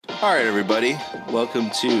All right, everybody.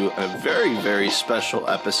 Welcome to a very, very special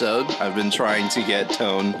episode. I've been trying to get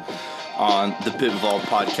Tone on the BitVault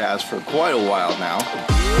podcast for quite a while now.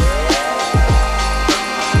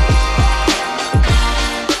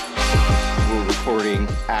 We're recording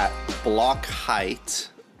at block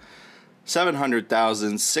height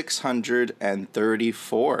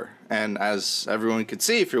 700,634. And as everyone can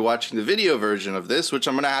see, if you're watching the video version of this, which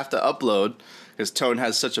I'm going to have to upload because Tone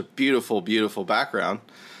has such a beautiful, beautiful background,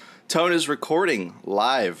 Tone is recording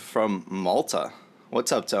live from Malta.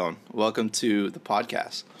 What's up, Tone? Welcome to the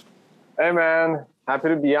podcast. Hey, man. Happy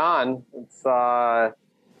to be on. It's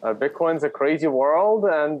Bitcoin's a crazy world,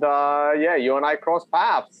 and you and I crossed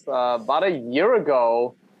paths about a year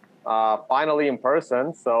ago, finally in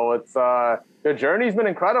person. So it's your journey's been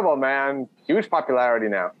incredible, man. Huge popularity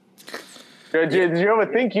now. Did you ever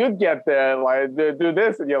think you'd get there, like do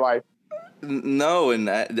this in your life? No, and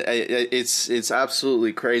it's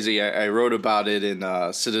absolutely crazy. I wrote about it in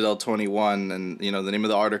Citadel 21, and the name of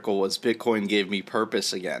the article was "Bitcoin Gave Me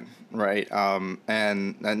Purpose Again," right?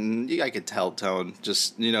 And I could tell, Tone.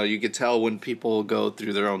 Just you could tell when people go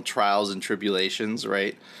through their own trials and tribulations,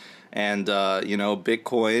 right? And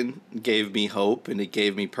Bitcoin gave me hope, and it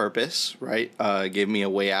gave me purpose, right? It gave me a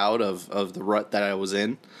way out of the rut that I was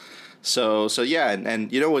in. So yeah,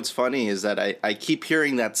 and what's funny is that I keep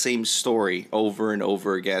hearing that same story over and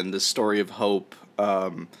over again, the story of hope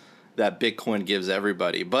that Bitcoin gives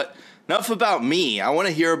everybody. But enough about me. I want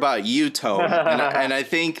to hear about you, Tone. and I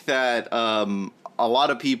think that a lot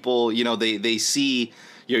of people, they see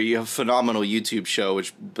you have a phenomenal YouTube show,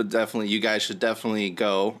 but definitely you guys should definitely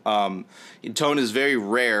go. Tone is very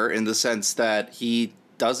rare in the sense that he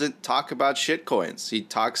doesn't talk about shitcoins. He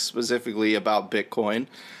talks specifically about Bitcoin.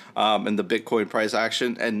 And the Bitcoin price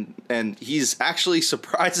action, and he's actually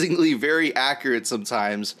surprisingly very accurate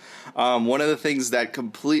sometimes. One of the things that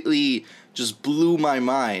completely just blew my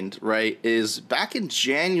mind, right, is back in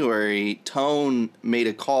January, Tone made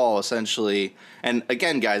a call essentially. And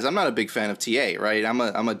again, guys, I'm not a big fan of TA, right? I'm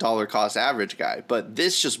a dollar cost average guy, but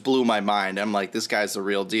this just blew my mind. I'm like, this guy's the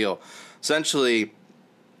real deal. Essentially,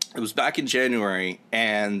 it was back in January,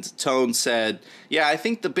 and Tone said, yeah, I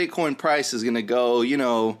think the Bitcoin price is going to go,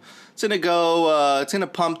 it's going to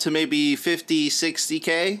pump to maybe 50,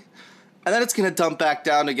 60K, and then it's going to dump back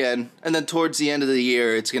down again, and then towards the end of the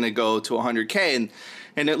year, it's going to go to 100K,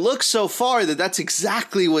 and it looks so far that that's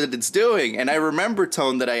exactly what it's doing. And I remember,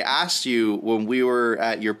 Tone, that I asked you when we were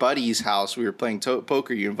at your buddy's house, we were playing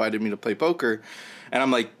poker, you invited me to play poker, and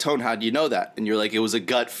I'm like, Tone, how do you know that? And you're like, it was a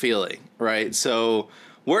gut feeling, right? So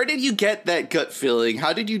where did you get that gut feeling?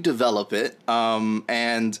 How did you develop it?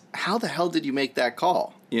 And how the hell did you make that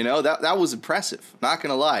call? That was impressive, not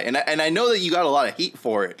going to lie. And I know that you got a lot of heat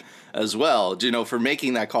for it as well, for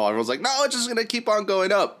making that call. Everyone's like, no, it's just going to keep on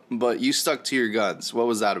going up. But you stuck to your guns. What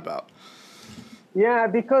was that about? Yeah,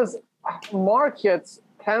 because markets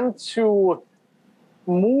tend to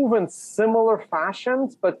move in similar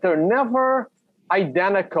fashions, but they're never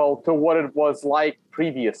identical to what it was like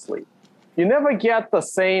previously. You never get the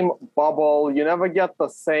same bubble. You never get the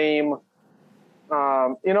same,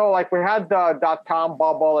 like we had the .com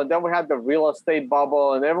bubble, and then we had the real estate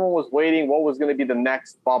bubble, and everyone was waiting what was going to be the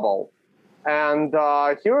next bubble. And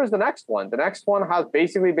here is the next one. The next one has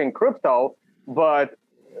basically been crypto, but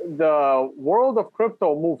the world of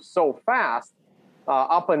crypto moves so fast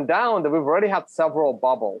up and down that we've already had several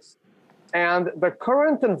bubbles. And the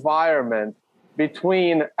current environment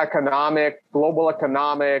between global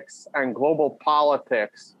economics and global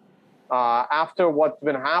politics after what's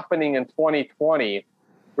been happening in 2020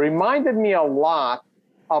 reminded me a lot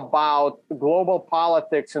about global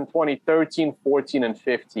politics in 2013, 14, and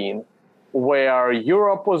 15, where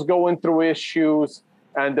Europe was going through issues,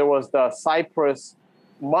 and there was the Cyprus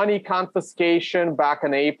money confiscation back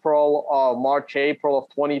in March, April of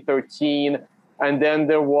 2013, and then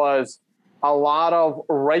there was a lot of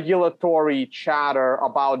regulatory chatter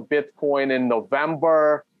about Bitcoin in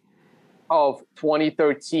November of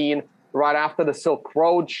 2013, right after the Silk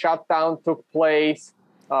Road shutdown took place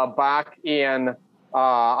back in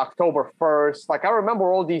October 1st. Like, I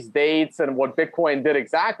remember all these dates and what Bitcoin did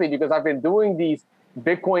exactly because I've been doing these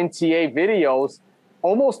Bitcoin TA videos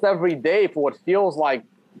almost every day for what feels like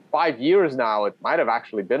 5 years now. It might have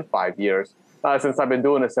actually been 5 years since I've been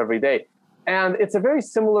doing this every day. And it's a very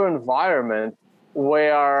similar environment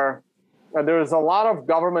where there's a lot of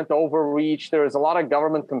government overreach. There's a lot of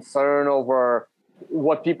government concern over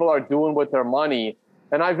what people are doing with their money.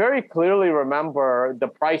 And I very clearly remember the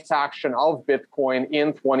price action of Bitcoin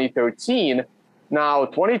in 2013. Now,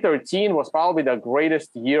 2013 was probably the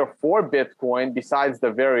greatest year for Bitcoin besides the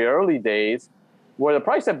very early days. where the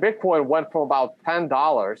price of Bitcoin went from about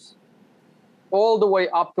 $10 all the way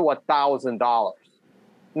up to $1,000.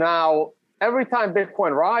 Now, every time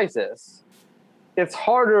Bitcoin rises, it's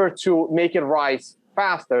harder to make it rise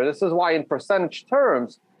faster. This is why in percentage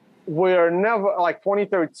terms, we're never, like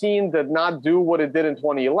 2013 did not do what it did in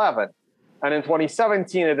 2011. And in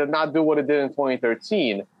 2017, it did not do what it did in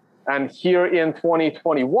 2013. And here in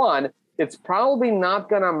 2021, it's probably not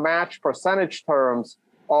going to match percentage terms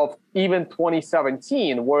of even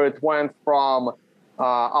 2017, where it went from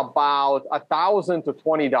about 1,000 to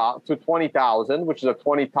 20,000, which is a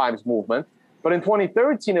 20 times movement. But in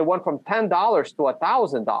 2013, it went from $10 to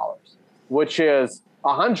 $1,000, which is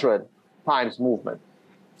 100 times movement.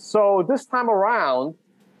 So this time around,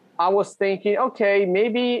 I was thinking, okay,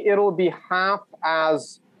 maybe it'll be half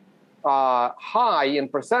as high in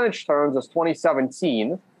percentage terms as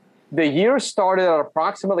 2017. The year started at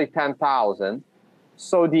approximately 10,000.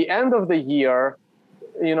 So the end of the year,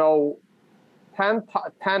 10x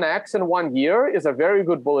in 1 year is a very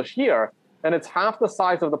good bullish year. And it's half the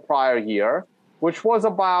size of the prior year, which was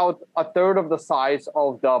about a third of the size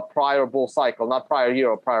of the prior bull cycle, not prior year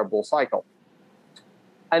or prior bull cycle.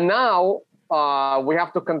 And now we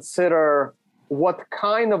have to consider what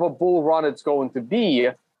kind of a bull run it's going to be.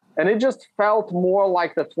 And it just felt more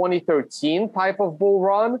like the 2013 type of bull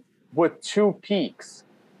run with two peaks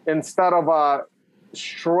instead of a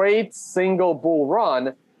straight single bull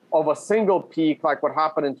run of a single peak like what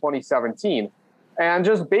happened in 2017. And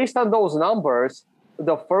just based on those numbers,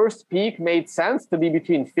 the first peak made sense to be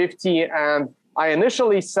between 50 and I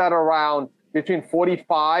initially said around between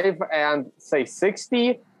 45 and say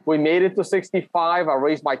 60. We made it to 65. I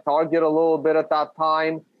raised my target a little bit at that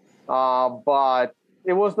time, but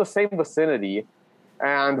it was the same vicinity.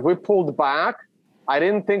 And we pulled back. I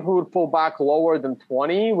didn't think we would pull back lower than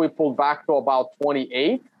 20. We pulled back to about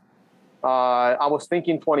 28. I was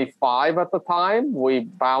thinking 25 at the time. We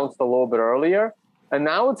bounced a little bit earlier. And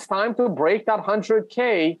now it's time to break that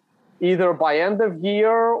 100K either by end of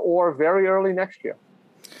year or very early next year.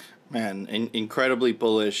 Man, incredibly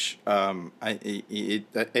bullish. I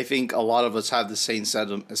think a lot of us have the same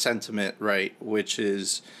sentiment, right? Which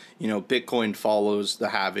is, Bitcoin follows the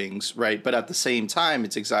halvings, right? But at the same time,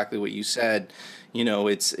 it's exactly what you said.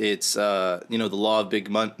 It's the law of big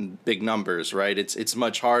numbers, right? It's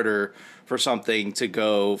much harder for something to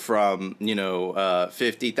go from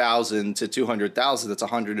 50,000 to 200,000. That's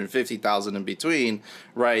 150,000 in between,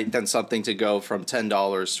 right? Than something to go from $10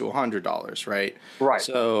 to $100, right? Right.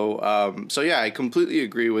 So yeah, I completely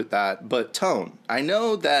agree with that. But Tone, I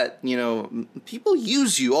know that people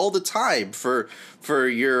use you all the time for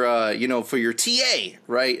your for your TA,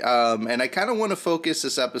 right? And I kind of want to focus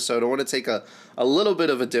this episode. I want to take a little bit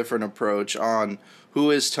of a different approach on who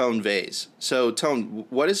is Tone Vays. So Tone,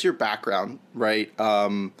 what is your background, right?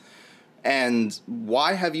 And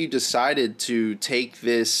why have you decided to take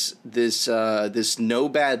this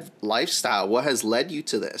nomad lifestyle? What has led you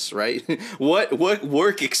to this, right? What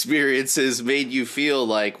work experiences made you feel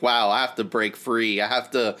like, wow, I have to break free. I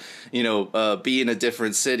have to, be in a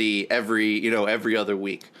different city every other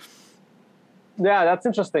week. Yeah, that's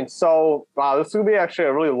interesting. So this is going to be actually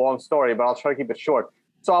a really long story, but I'll try to keep it short.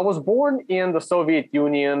 So I was born in the Soviet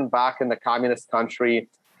Union back in the communist country.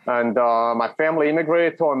 And my family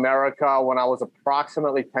immigrated to America when I was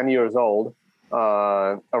approximately 10 years old,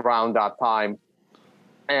 around that time.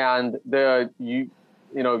 And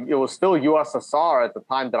it was still USSR at the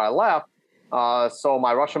time that I left. So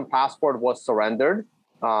my Russian passport was surrendered.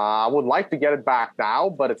 I would like to get it back now,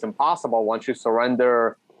 but it's impossible. Once you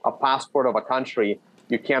surrender a passport of a country,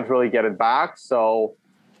 you can't really get it back. So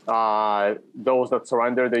those that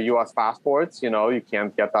surrender their US passports, you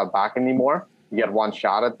can't get that back anymore. You get one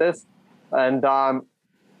shot at this. And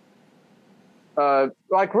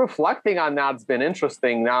reflecting on that's been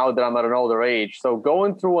interesting now that I'm at an older age. So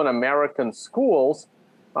going through an American schools,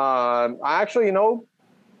 I actually,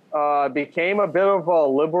 became a bit of a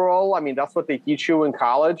liberal. I mean, that's what they teach you in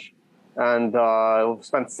college. And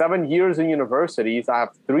spent 7 years in universities. I have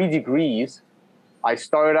 3 degrees. I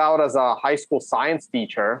started out as a high school science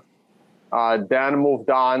teacher, then moved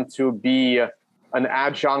on to be an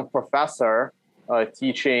adjunct professor,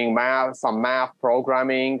 teaching some math,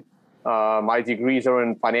 programming. My degrees are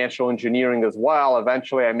in financial engineering as well.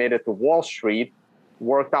 Eventually, I made it to Wall Street,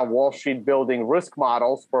 worked on Wall Street building risk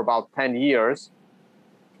models for about 10 years.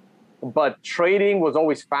 But trading was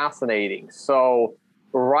always fascinating. So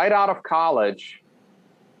right out of college,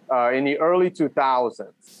 in the early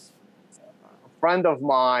 2000s, a friend of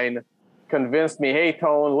mine convinced me, hey,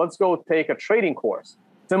 Tone, let's go take a trading course,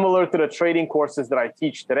 similar to the trading courses that I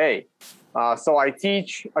teach today. So I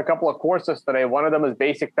teach a couple of courses today. One of them is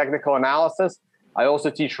basic technical analysis. I also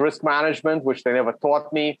teach risk management, which they never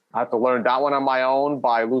taught me. I had to learn that one on my own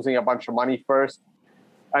by losing a bunch of money first.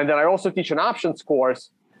 And then I also teach an options course.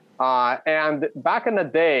 And back in the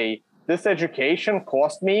day, this education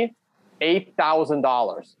cost me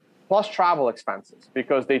 $8,000 plus travel expenses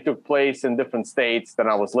because they took place in different states than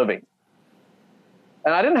I was living.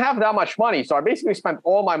 And I didn't have that much money. So I basically spent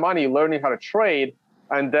all my money learning how to trade.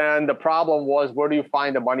 And then the problem was, where do you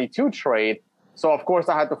find the money to trade? So, of course,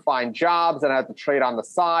 I had to find jobs and I had to trade on the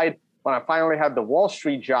side. When I finally had the Wall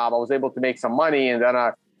Street job, I was able to make some money. And then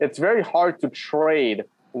it's very hard to trade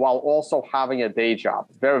while also having a day job.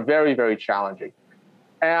 It's very, very, very challenging.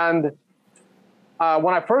 And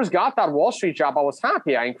when I first got that Wall Street job, I was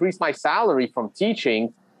happy. I increased my salary from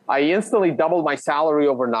teaching. I instantly doubled my salary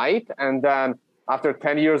overnight. And then after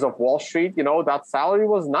 10 years of Wall Street, that salary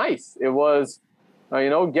was nice. It was,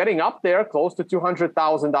 getting up there close to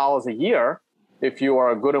 $200,000 a year if you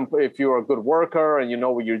are a good worker and you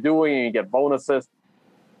know what you're doing and you get bonuses.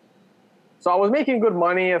 So I was making good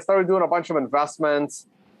money. I started doing a bunch of investments,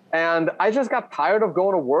 and I just got tired of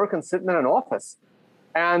going to work and sitting in an office.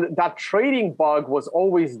 And that trading bug was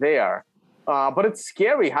always there. But it's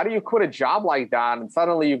scary. How do you quit a job like that and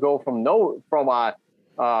suddenly you go from a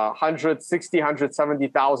 $160,000,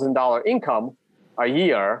 $170,000 income a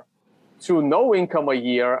year to no income a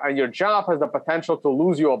year, and your job has the potential to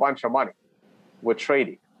lose you a bunch of money with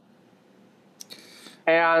trading.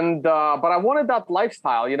 And but I wanted that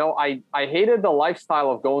lifestyle. I hated the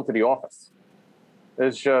lifestyle of going to the office.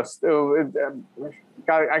 It's just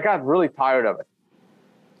I got really tired of it.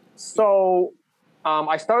 So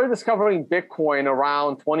I started discovering Bitcoin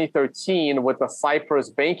around 2013 with the Cyprus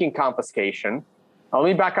banking confiscation. Let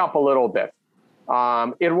me back up a little bit.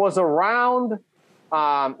 It was around,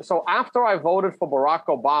 so after I voted for Barack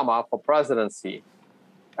Obama for presidency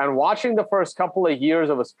and watching the first couple of years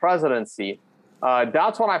of his presidency,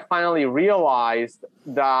 that's when I finally realized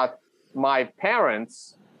that my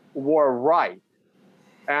parents were right.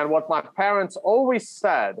 And what my parents always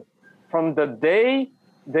said from the day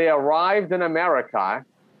they arrived in America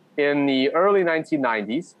in the early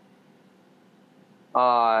 1990s,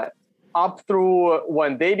 up through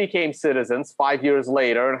when they became citizens 5 years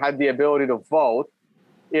later and had the ability to vote,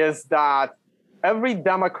 is that every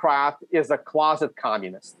Democrat is a closet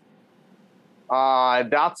communist.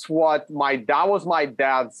 That was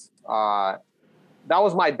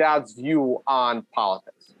my dad's view on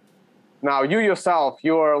politics. Now, you yourself,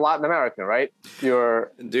 you're Latin American, right?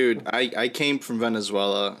 Dude, I came from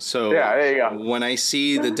Venezuela, so yeah, there you go. When I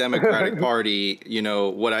see the Democratic Party,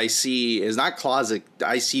 what I see is not closet.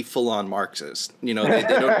 I see full-on Marxist. They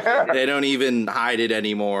don't even hide it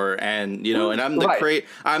anymore. And and I'm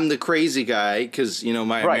the crazy guy because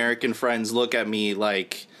my American friends look at me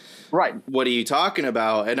like, right, what are you talking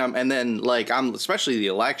about? And then I'm especially the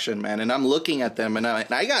election, man, and I'm looking at them and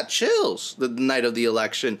I got chills the night of the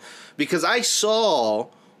election because I saw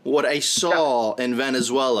what I saw in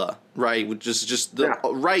Venezuela, right? Which is just the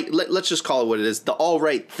right. Let's just call it what it is: the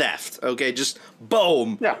alt-right theft. Okay, just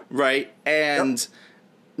boom, right? And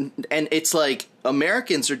it's like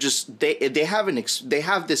Americans are just they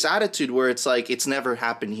have this attitude where it's like it's never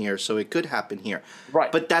happened here, so it could happen here,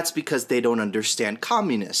 right? But that's because they don't understand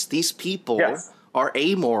communists. These people are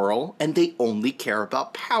amoral and they only care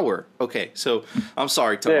about power. Okay, so I'm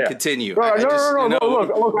sorry, Tom. Continue. No,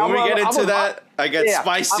 look, when we get into that, I get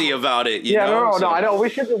spicy about it. No. I know we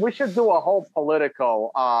should do a whole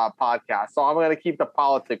political podcast. So I'm going to keep the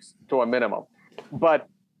politics to a minimum, but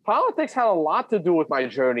politics had a lot to do with my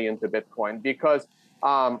journey into Bitcoin because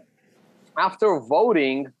after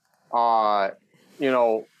voting,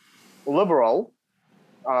 liberal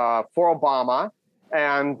for Obama,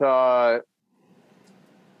 and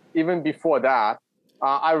even before that,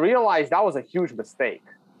 I realized that was a huge mistake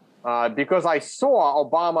because I saw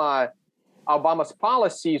Obama's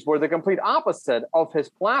policies were the complete opposite of his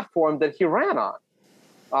platform that he ran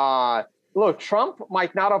on. Look, Trump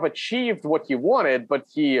might not have achieved what he wanted, but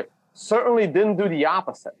he certainly didn't do the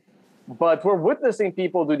opposite. But we're witnessing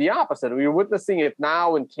people do the opposite. We're witnessing it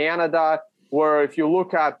now in Canada, where if you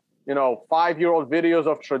look at, 5-year-old videos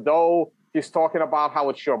of Trudeau, he's talking about how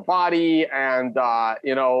it's your body and,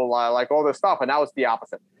 like all this stuff. And now it's the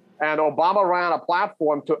opposite. And Obama ran a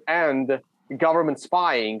platform to end government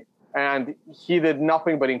spying, and he did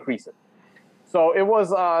nothing but increase it. So it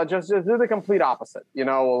was just the complete opposite,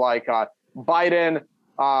 Biden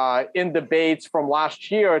in debates from last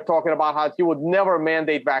year talking about how he would never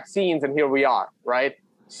mandate vaccines, and here we are, right?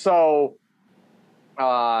 So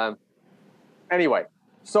anyway,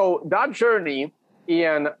 so that journey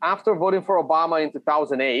after voting for Obama in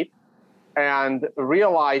 2008 and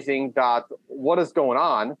realizing that what is going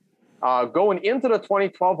on, going into the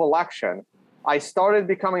 2012 election, I started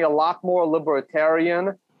becoming a lot more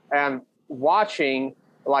libertarian and watching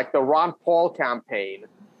like the Ron Paul campaign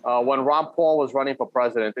when Ron Paul was running for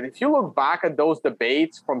president. And if you look back at those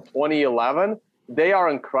debates from 2011, they are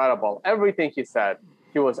incredible. Everything he said,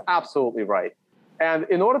 he was absolutely right. And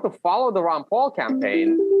in order to follow the Ron Paul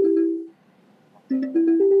campaign,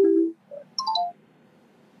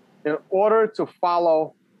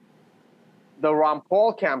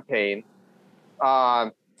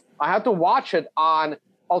 I had to watch it on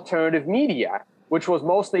alternative media, which was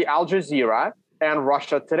mostly Al Jazeera and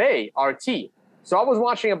Russia Today, RT. So I was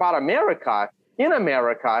watching about America in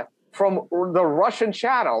America from the Russian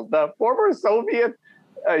channel, the former Soviet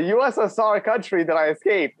USSR country that I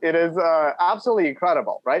escaped. It is absolutely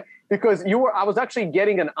incredible, right? Because I was actually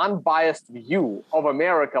getting an unbiased view of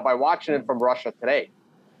America by watching it from Russia Today.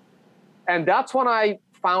 And that's when I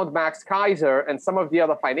found Max Keiser and some of the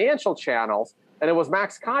other financial channels. And it was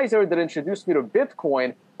Max Keiser that introduced me to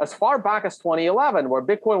Bitcoin as far back as 2011, where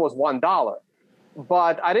Bitcoin was $1.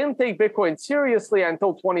 But I didn't take Bitcoin seriously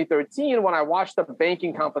until 2013 when I watched the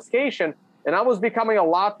banking confiscation. And I was becoming a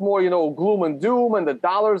lot more, gloom and doom, and the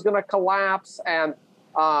dollar is going to collapse, and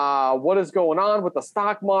what is going on with the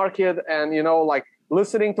stock market, and, like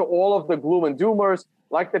listening to all of the gloom and doomers,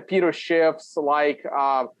 like the Peter Schiffs, like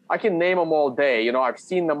I can name them all day. I've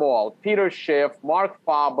seen them all. Peter Schiff, Mark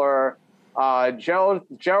Faber, Gerald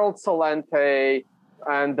Celente,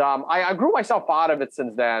 and I grew myself out of it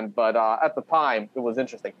since then, but at the time it was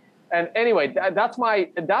interesting. And anyway, that's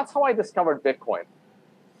how I discovered Bitcoin.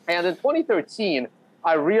 And in 2013,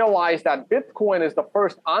 I realized that Bitcoin is the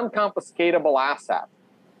first unconfiscatable asset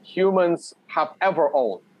humans have ever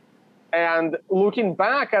owned. And looking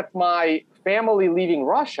back at my family leaving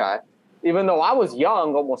Russia, even though I was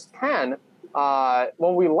young, almost 10,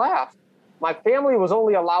 when we left, my family was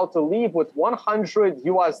only allowed to leave with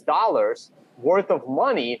 $100 worth of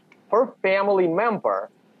money per family member.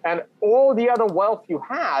 And all the other wealth you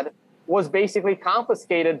had was basically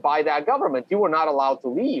confiscated by that government. You were not allowed to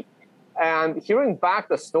leave. And hearing back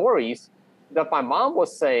the stories that my mom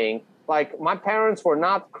was saying, like my parents were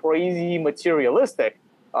not crazy materialistic,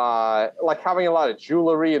 like having a lot of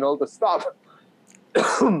jewelry and all this stuff.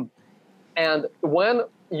 And when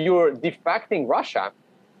you're defecting Russia,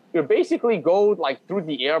 you basically go like through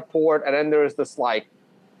the airport, and then there's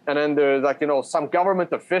some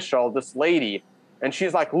government official, this lady, and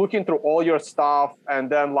she's like looking through all your stuff, and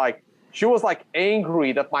then like she was like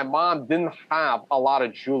angry that my mom didn't have a lot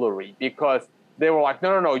of jewelry because they were like,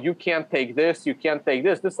 no, you can't take this, you can't take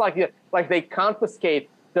this. This like they confiscate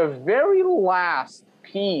the very last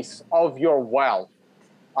piece of your wealth,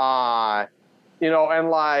 and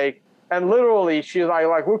literally she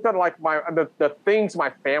like looked at like the things my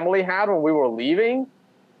family had when we were leaving,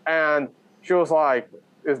 and she was like,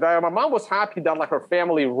 my mom was happy that like her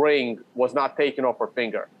family ring was not taken off her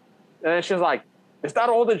finger, and then she was like, is that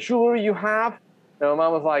all the jewelry you have? And my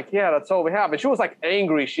mom was like, yeah, that's all we have. And she was like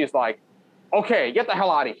angry. She's like, okay, get the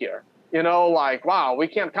hell out of here. Like, wow, we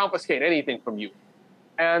can't confiscate anything from you.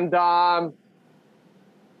 And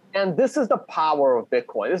this is the power of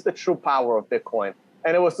Bitcoin. This is the true power of Bitcoin.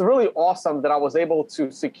 And it was really awesome that I was able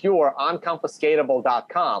to secure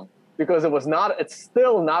unconfiscatable.com because it's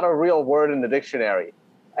still not a real word in the dictionary.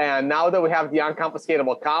 And now that we have the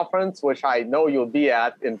Unconfiscatable conference, which I know you'll be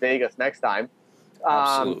at in Vegas next time,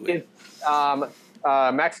 absolutely.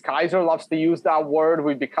 Max Keiser loves to use that word.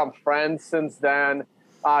 We've become friends since then.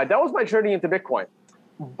 That was my journey into Bitcoin.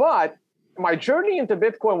 But my journey into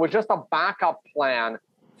Bitcoin was just a backup plan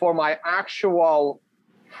for my actual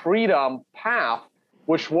freedom path,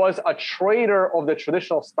 which was a trader of the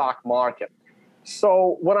traditional stock market.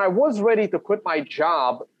 So when I was ready to quit my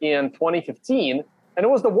job in 2015, and it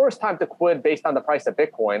was the worst time to quit based on the price of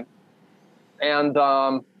Bitcoin, and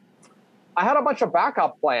I had a bunch of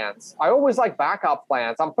backup plans. I always like backup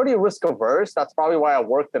plans. I'm pretty risk averse. That's probably why I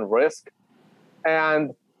worked in risk.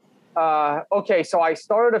 And so I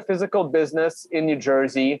started a physical business in New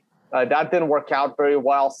Jersey. That didn't work out very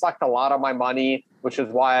well, sucked a lot of my money, which is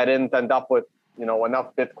why I didn't end up with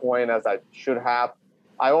enough Bitcoin as I should have.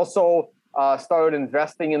 I also started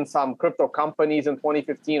investing in some crypto companies in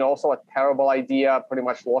 2015, also a terrible idea, pretty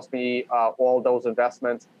much lost me all those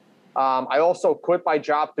investments. I also quit my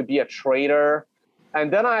job to be a trader. And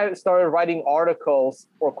then I started writing articles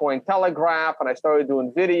for Cointelegraph, and I started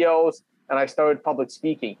doing videos, and I started public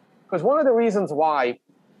speaking. Because one of the reasons why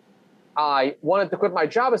I wanted to quit my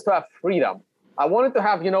job is to have freedom. I wanted to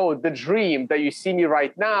have, the dream that you see me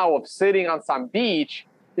right now of sitting on some beach,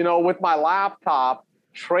 with my laptop,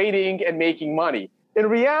 trading and making money. In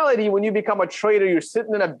reality, when you become a trader, you're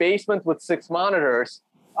sitting in a basement with 6 monitors,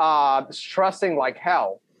 stressing like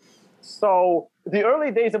hell. So the early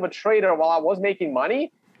days of a trader, while I was making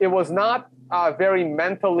money, it was not very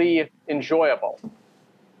mentally enjoyable.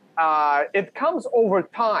 It comes over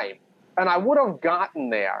time, and I would have gotten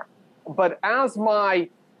there. But as my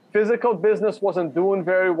physical business wasn't doing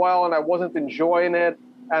very well and I wasn't enjoying it,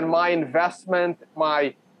 and my investment,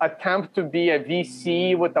 my attempt to be a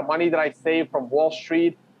VC with the money that I saved from Wall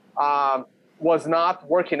Street was not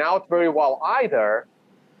working out very well either,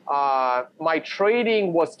 my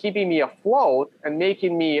trading was keeping me afloat and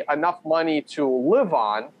making me enough money to live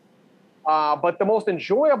on. But the most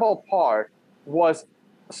enjoyable part was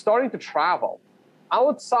starting to travel.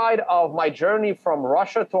 Outside of my journey from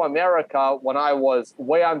Russia to America when I was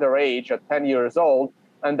way underage at 10 years old,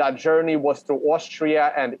 and that journey was to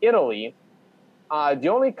Austria and Italy, the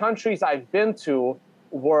only countries I've been to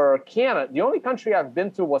were Canada. The only country I've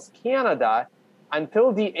been to was Canada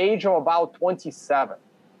until the age of about 27.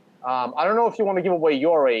 I don't know if you want to give away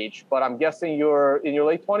your age, but I'm guessing you're in your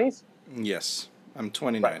late 20s? Yes, I'm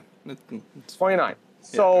 29. Right. 29.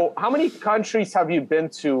 So how many countries have you been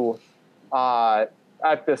to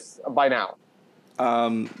at this by now?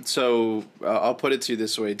 So I'll put it to you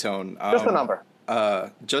this way, Tone. Just a number.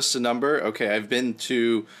 Just a number? Okay, I've been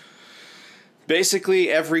to basically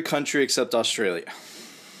every country except Australia.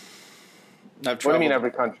 What do you mean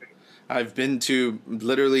every country? I've been to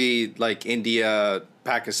literally like India,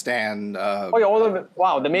 Pakistan. All of it.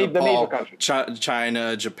 Wow, the major countries.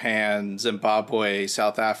 China, Japan, Zimbabwe,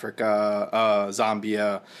 South Africa,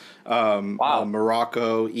 Zambia,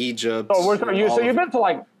 Morocco, Egypt. So you've been to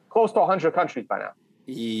like close to 100 countries by now.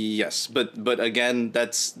 Yes, but again,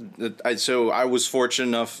 so I was fortunate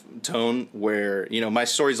enough, Tone, where my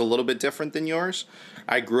story's a little bit different than yours.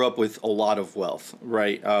 I grew up with a lot of wealth,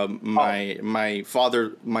 right? My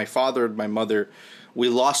father, my mother, we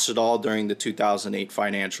lost it all during the 2008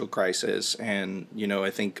 financial crisis, and I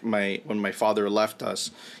think when my father left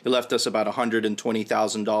us, he left us about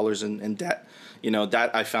 $120,000 in debt.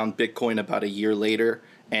 That I found Bitcoin about a year later,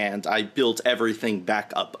 and I built everything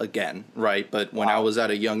back up again, right? But when I was at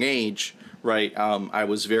a young age, right, I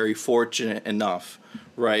was very fortunate enough,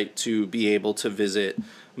 right, to be able to visit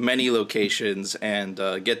many locations and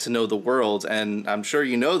get to know the world. And I'm sure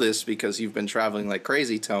you know this because you've been traveling like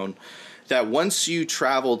crazy, Tone, that once you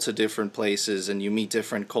travel to different places and you meet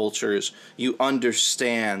different cultures, you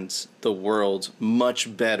understand the world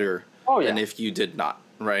much better than if you did not,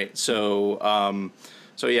 right?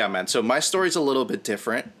 So yeah, man. So my story's a little bit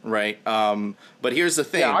different, right? But here's the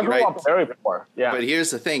thing, I grew up very poor. Yeah. But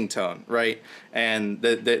here's the thing, Tone, right? And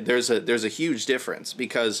there's a huge difference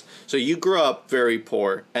because so you grew up very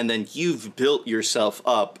poor, and then you've built yourself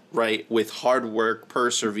up, right, with hard work,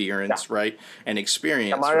 perseverance, right, and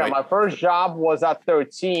experience. Right? My first job was at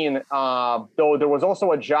 13, though there was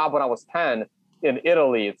also a job when I was 10 in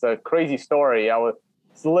Italy. It's a crazy story. I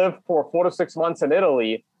lived for 4 to 6 months in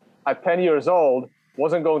Italy at 10 years old.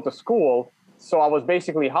 Wasn't going to school, so I was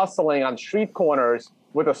basically hustling on street corners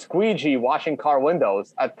with a squeegee washing car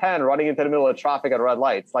windows at 10, running into the middle of traffic at red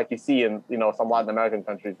lights, like you see in some Latin American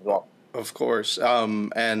countries as well. Of course,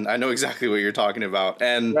 and I know exactly what you're talking about.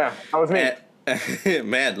 And yeah, that was me.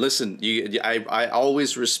 Man, listen, I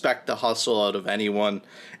always respect the hustle out of anyone,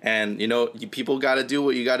 and people got to do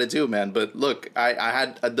what you got to do, man. But look, I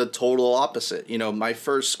had the total opposite. My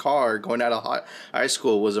first car going out of high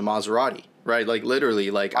school was a Maserati, right? Like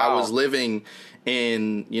literally, like I was living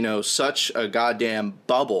in such a goddamn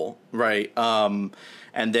bubble, right?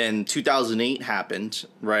 And then 2008 happened,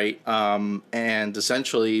 right? And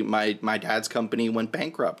essentially my dad's company went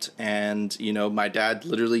bankrupt, and my dad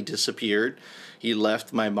literally disappeared. He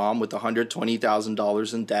left my mom with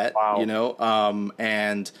 $120,000 in debt. Wow.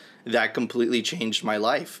 And that completely changed my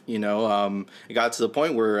life. It got to the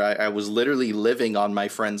point where I was literally living on my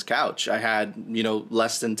friend's couch. I had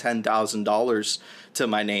less than $10,000 to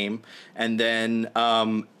my name, and then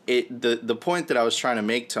the point that I was trying to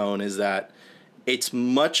make, Tone, is that it's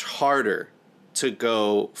much harder to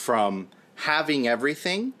go from having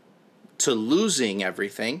everything to losing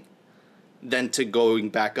everything than to going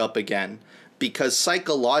back up again. Because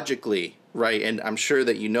psychologically, right? And I'm sure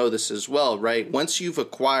that you know this as well, right? Once you've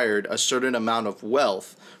acquired a certain amount of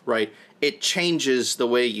wealth, right, it changes the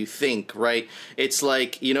way you think, right? It's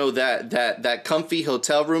like, you know, that comfy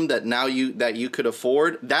hotel room that now you could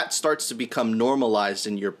afford, that starts to become normalized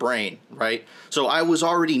in your brain, right? So I was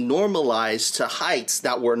already normalized to heights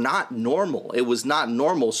that were not normal. It was not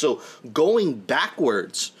normal. So going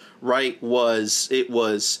backwards, right, was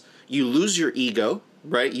you lose your ego,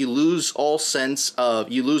 right? You lose all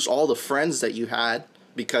you lose all the friends that you had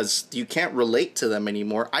because you can't relate to them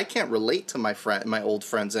anymore. I can't relate to my old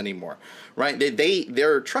friends anymore, right?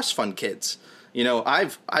 They're trust fund kids. You know,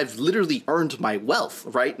 I've literally earned my wealth,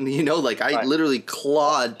 right? And you know, like I literally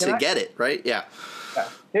clawed to get it, right? Yeah.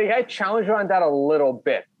 Yeah, I challenge you on that a little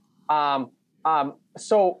bit.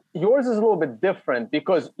 So yours is a little bit different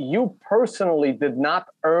because you personally did not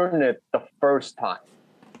earn it the first time.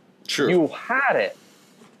 True. You had it.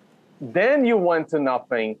 Then you went to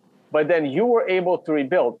nothing, but then you were able to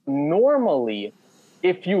rebuild. Normally,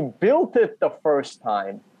 if you built it the first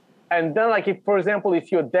time, and then like if, for example,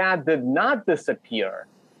 if your dad did not disappear,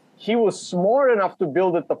 he was smart enough to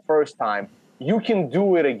build it the first time, you can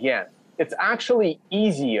do it again. It's actually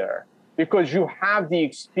easier because you have the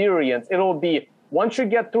experience. It'll be, once you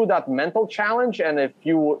get through that mental challenge, and if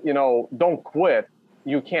you don't quit,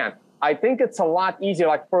 you can. I think it's a lot easier.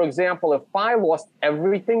 Like, for example, if I lost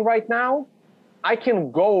everything right now, I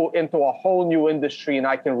can go into a whole new industry and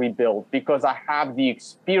I can rebuild because I have the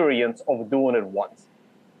experience of doing it once.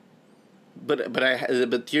 But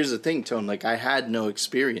here's the thing, Tone. Like I had no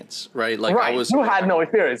experience, right? Like right. You had no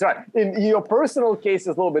experience, right? In your personal case, is a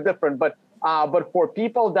little bit different, but for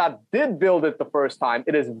people that did build it the first time,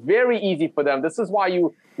 it is very easy for them. This is why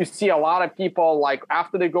you see a lot of people like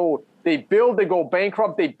after they build, they go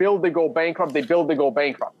bankrupt. They build, they go bankrupt. They build, they go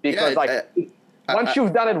bankrupt because once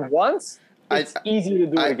you've done it once. It's easy to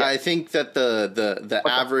do it again. I think that the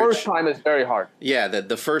average the first time is very hard. Yeah,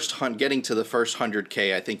 the getting to the first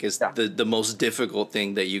 100K I think is the most difficult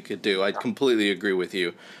thing that you could do. I completely agree with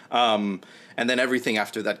you. And then everything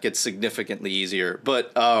after that gets significantly easier.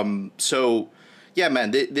 But so yeah,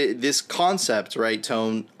 man, this concept, right,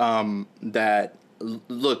 Tone, that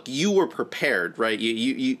look, you were prepared, right?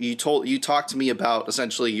 You talked to me about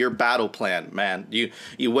essentially your battle plan, man.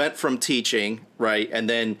 You went from teaching, right, and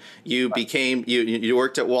then you became you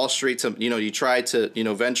worked at Wall Street to you tried to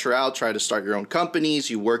venture out, try to start your own companies.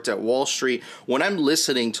 You worked at Wall Street. When I'm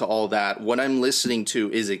listening to all that, what I'm listening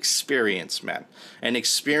to is experience, man, and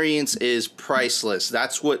experience is priceless.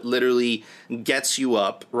 That's what literally gets you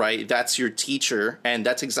up, right? That's your teacher, and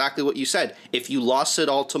that's exactly what you said. If you lost it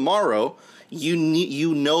all tomorrow, you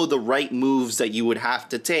know the right moves that you would have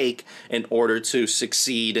to take in order to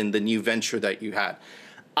succeed in the new venture that you had.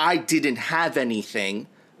 I didn't have anything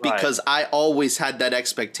because I always had that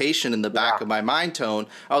expectation in the back of my mind, Tone.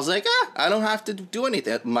 I was like, I don't have to do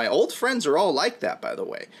anything. My old friends are all like that, by the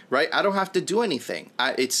way, right? I don't have to do anything.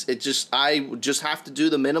 I just have to do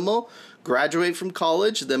the minimal, graduate from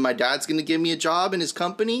college, then my dad's going to give me a job in his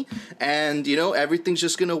company, and everything's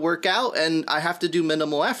just going to work out, and I have to do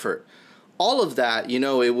minimal effort. All of that,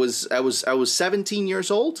 I was 17 years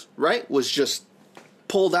old, right? Was just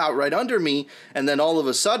pulled out right under me. And then all of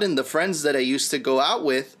a sudden, the friends that I used to go out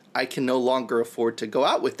with, I can no longer afford to go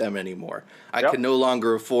out with them anymore. I can no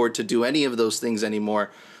longer afford to do any of those things anymore.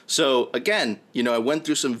 So again, I went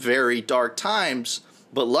through some very dark times,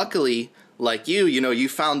 but luckily, like you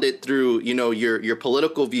found it through, your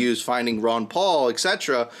political views, finding Ron Paul,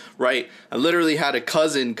 etc., right? I literally had a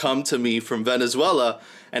cousin come to me from Venezuela,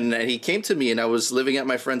 and he came to me, and I was living at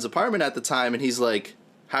my friend's apartment at the time, and he's like,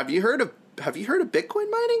 have you heard of Bitcoin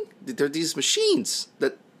mining? There are these machines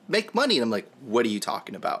that make money. And I'm like, what are you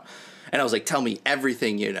talking about? And I was like, tell me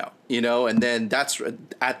everything you know, and then that's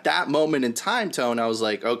at that moment in time, Tone, I was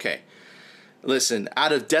like, okay, listen,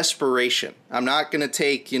 out of desperation, I'm not going to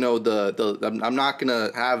take, I'm not going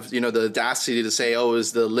to have, the audacity to say, oh, it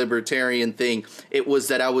was the libertarian thing. It was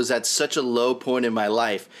that I was at such a low point in my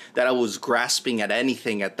life that I was grasping at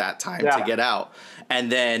anything at that time to get out.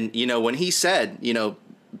 And then, when he said,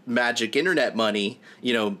 magic internet money,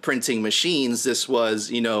 printing machines, this was,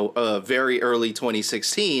 very early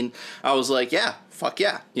 2016, I was like, yeah, fuck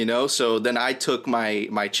yeah, so then I took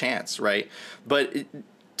my chance, right? But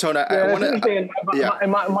Tone, I want to.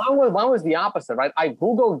 Mine was the opposite, right? I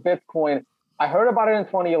Googled Bitcoin. I heard about it in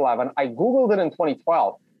 2011. I Googled it in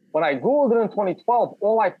 2012. When I Googled it in 2012,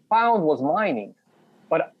 all I found was mining.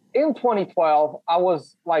 But in 2012, I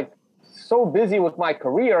was like so busy with my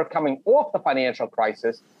career coming off the financial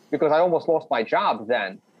crisis because I almost lost my job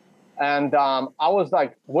then. And I was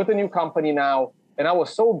like with a new company now. And I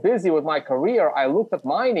was so busy with my career, I looked at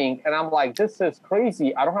mining and I'm like, this is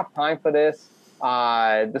crazy. I don't have time for this.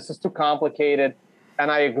 This is too complicated.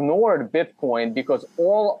 And I ignored Bitcoin because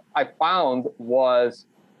all I found was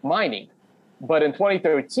mining. But in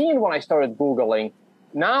 2013, when I started Googling,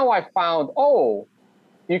 now I found, oh,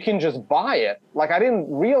 you can just buy it. Like I didn't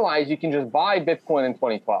realize you can just buy Bitcoin in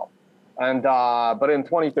 2012. And but in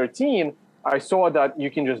 2013, I saw that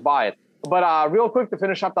you can just buy it. But real quick to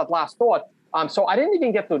finish up that last thought, so I didn't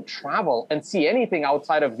even get to travel and see anything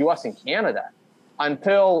outside of US and Canada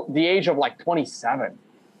until the age of like 27,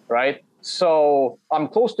 right? So I'm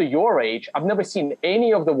close to your age. I've never seen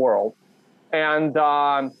any of the world. And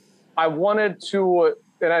I wanted to,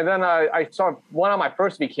 and then I saw one on my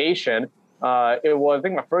first vacation. It was, I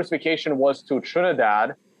think my first vacation was to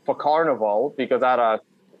Trinidad for Carnival because I had a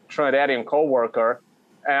Trinidadian coworker.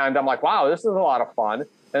 And I'm like, wow, this is a lot of fun.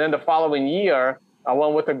 And then the following year, I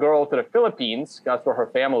went with a girl to the Philippines. That's where her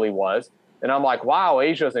family was. And I'm like, wow,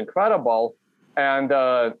 Asia is incredible. And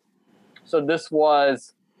so this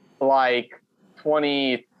was like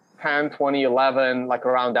 2010, 2011, like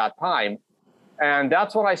around that time. And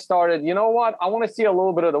that's when I started, you know what? I want to see a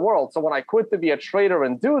little bit of the world. So when I quit to be a trader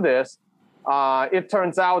and do this, it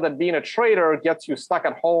turns out that being a trader gets you stuck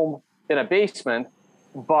at home in a basement,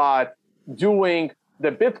 but doing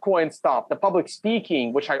the Bitcoin stuff, the public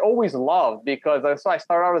speaking, which I always loved because I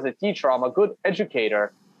started out as a teacher. I'm a good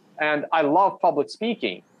educator and I love public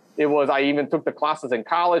speaking. I even took the classes in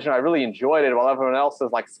college and I really enjoyed it while everyone else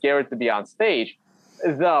is like scared to be on stage.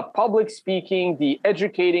 The public speaking, the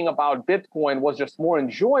educating about Bitcoin was just more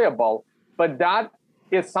enjoyable, but that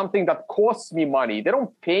is something that costs me money. They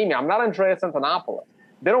don't pay me. I'm not Andreas Antonopoulos.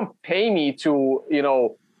 They don't pay me to,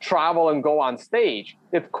 travel and go on stage.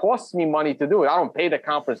 It costs me money to do it. I don't pay the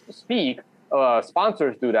conference to speak.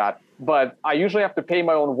 Sponsors do that, but I usually have to pay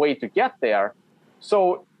my own way to get there.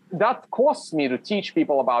 So that costs me to teach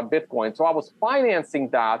people about Bitcoin. So I was financing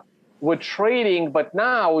that with trading, but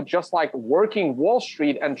now just like working Wall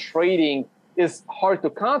Street and trading is hard to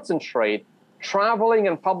concentrate. Traveling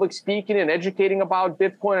and public speaking and educating about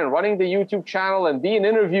Bitcoin and running the YouTube channel and being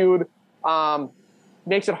interviewed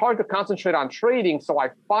makes it hard to concentrate on trading. So I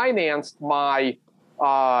financed my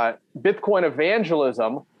Bitcoin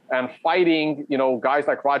evangelism and fighting, guys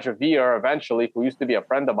like Roger Ver eventually, who used to be a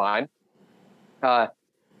friend of mine,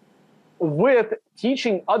 with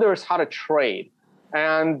teaching others how to trade.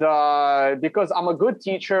 And because I'm a good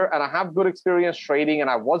teacher and I have good experience trading and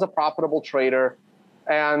I was a profitable trader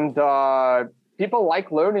and people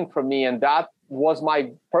like learning from me. And that was my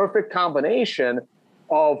perfect combination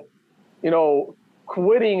of,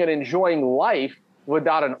 quitting and enjoying life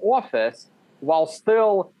without an office while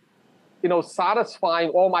still, satisfying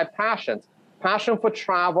all my passions, passion for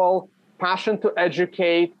travel, passion to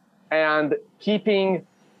educate, and keeping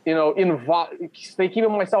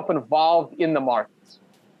myself involved in the markets.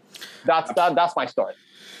 That's my story.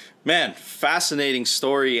 Man, fascinating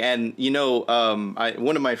story. And,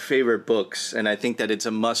 one of my favorite books, and I think that it's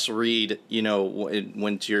a must read,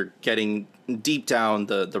 when you're getting deep down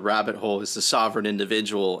the rabbit hole, is The Sovereign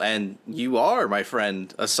Individual. And you are, my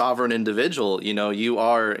friend, a sovereign individual. You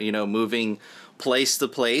are, moving place to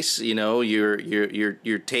place.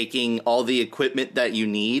 You're taking all the equipment that you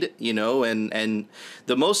need, and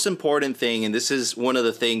the most important thing, and this is one of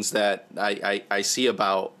the things that I see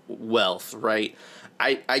about wealth, right?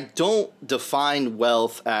 I don't define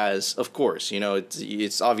wealth as, of course,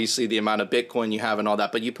 it's obviously the amount of Bitcoin you have and all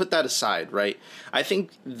that, but you put that aside, right? I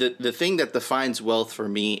think the thing that defines wealth for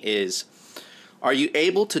me is, are you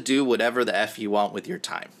able to do whatever the F you want with your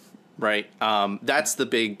time, right? That's the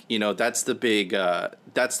big, that's the big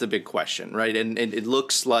question, right? And it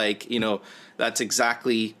looks like, that's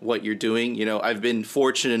exactly what you're doing. I've been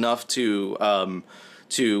fortunate enough to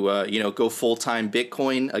go full-time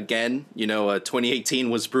Bitcoin again. 2018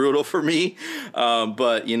 was brutal for me.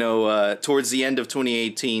 But towards the end of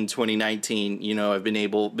 2018, 2019, I've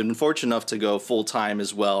been fortunate enough to go full-time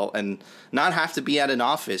as well and not have to be at an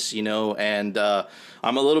office, and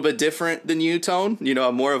I'm a little bit different than you, Tone.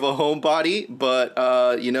 I'm more of a homebody, but,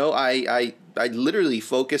 I literally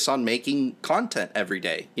focus on making content every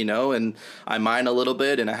day, and I mine a little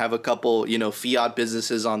bit and I have a couple, fiat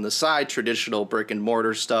businesses on the side, traditional brick and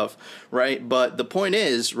mortar stuff, right? But the point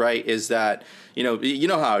is, right, is that, you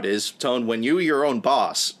know how it is, Tone, when you're your own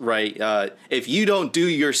boss, right? If you don't do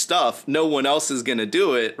your stuff, no one else is going to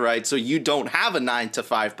do it, right? So you don't have a 9 to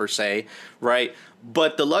 5 per se, right?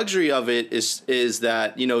 But the luxury of it is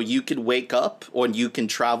that, you can wake up or you can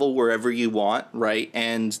travel wherever you want, right?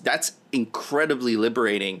 And that's incredibly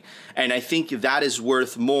liberating. And I think that is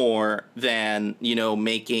worth more than,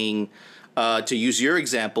 making to use your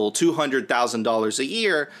example, $200,000 a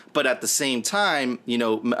year, but at the same time,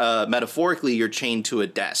 metaphorically, you're chained to a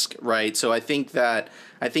desk, right? So I think that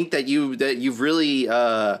you've really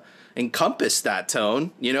encompassed that,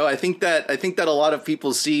 Tone. I think that a lot of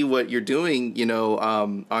people see what you're doing,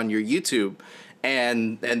 on your YouTube.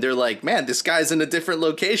 And they're like, man, this guy's in a different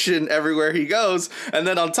location everywhere he goes. And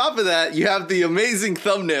then on top of that, you have the amazing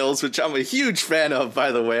thumbnails, which I'm a huge fan of,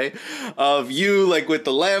 by the way, of you like with the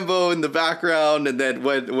Lambo in the background. And then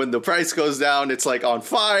when the price goes down, it's like on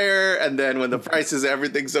fire. And then when the price is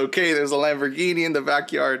everything's okay, there's a Lamborghini in the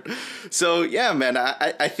backyard. So yeah, man,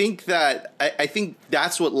 I think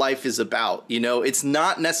that's what life is about. It's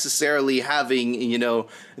not necessarily having,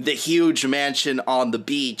 the huge mansion on the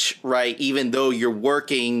beach, right? Even though you're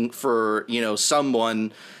working for,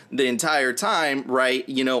 someone the entire time, right?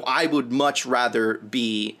 I would much rather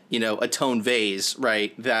be, a Tone Vays,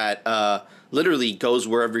 right? That literally goes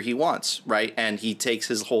wherever he wants, right? And he takes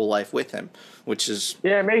his whole life with him, which is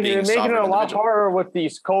making it a lot harder with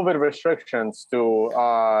these COVID restrictions too.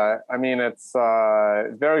 It's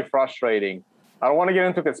very frustrating. I don't want to get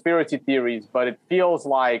into conspiracy theories, but it feels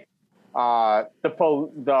like the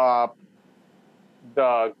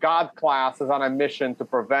God class is on a mission to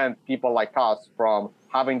prevent people like us from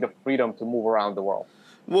having the freedom to move around the world.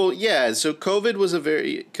 Well, yeah. So COVID was a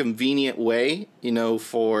very convenient way,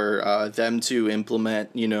 for them to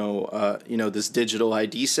implement, this digital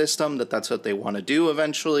ID system. That's what they want to do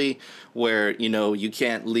eventually, where you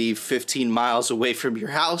can't leave 15 miles away from your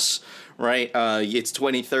house. Right, it's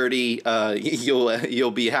 2030.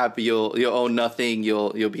 You'll be happy. You'll own nothing.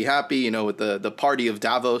 You'll be happy. With the party of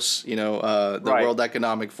Davos. The Right. World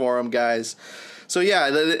Economic Forum guys. So yeah,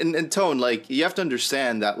 and Tone, like you have to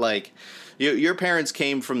understand that like your parents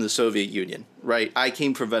came from the Soviet Union, right? I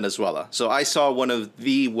came from Venezuela, so I saw one of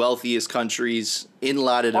the wealthiest countries in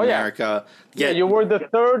Latin America. Yeah, you were the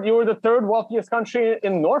third. You were the third wealthiest country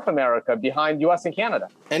in North America, behind U.S. and Canada.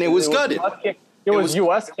 And it was gutted. It was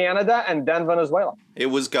U.S., Canada, and then Venezuela. It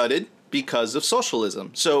was gutted because of socialism.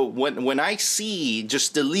 So when I see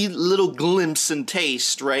just a little glimpse and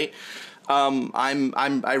taste, right,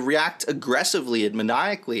 I react aggressively and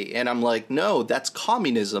maniacally, and I'm like, no, that's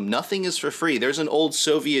communism. Nothing is for free. There's an old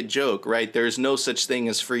Soviet joke, right? There's no such thing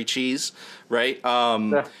as free cheese, right?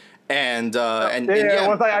 Yeah.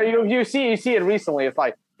 You see it recently. It's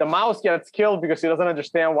like the mouse gets killed because he doesn't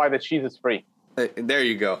understand why the cheese is free. There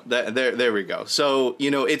you go. There we go. So,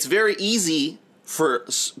 it's very easy for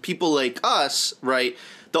people like us, right?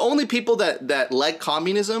 The only people that like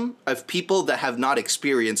communism are people that have not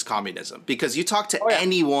experienced communism. Because you talk to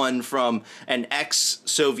anyone from an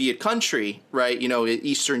ex-Soviet country, right?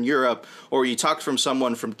 Eastern Europe, or you talk from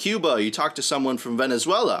someone from Cuba, you talk to someone from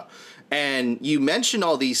Venezuela, and you mention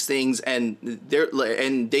all these things, and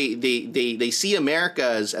they see America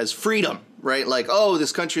as freedom, right? Like, oh,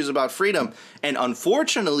 this country is about freedom. And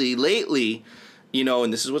unfortunately, lately,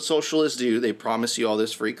 and this is what socialists do. They promise you all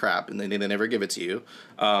this free crap, and they never give it to you.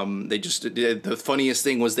 The funniest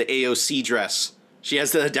thing was the AOC dress. She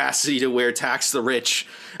has the audacity to wear Tax the Rich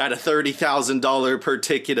at a $30,000 per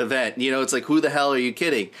ticket event. It's like, who the hell are you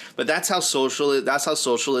kidding? But that's how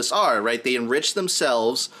socialists are, right? They enrich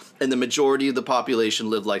themselves, and the majority of the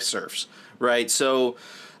population live like serfs, right? So,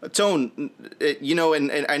 Tone,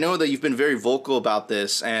 and I know that you've been very vocal about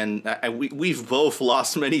this, and we've both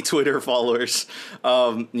lost many Twitter followers,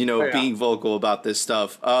 being vocal about this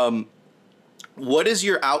stuff. What is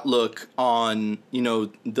your outlook on,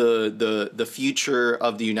 the future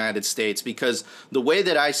of the United States? Because the way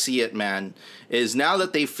that I see it, man, is now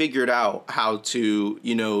that they figured out how to,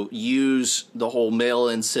 use the whole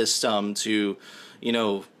mail-in system to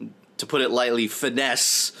put it lightly,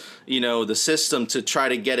 finesse, the system to try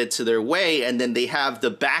to get it to their way, and then they have the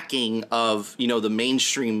backing of, the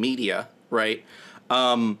mainstream media, right?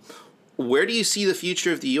 Where do you see the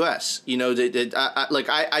future of the U.S.?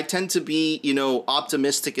 I tend to be,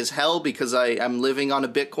 optimistic as hell because I'm living on a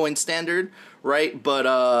Bitcoin standard, right? But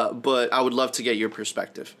I would love to get your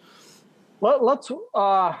perspective. Let's,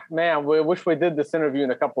 man, we wish we did this interview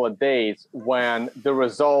in a couple of days when the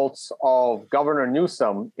results of Governor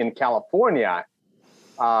Newsom in California,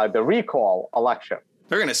 the recall election.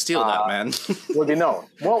 They're going to steal that, man. Will be known.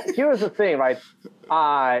 Well, here's the thing, right?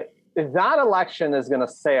 That election is going to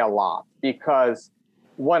say a lot, because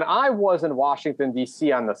when I was in Washington,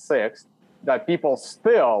 D.C. on the 6th, that people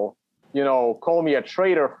still, call me a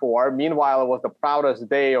traitor for. Meanwhile, it was the proudest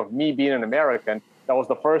day of me being an American. That was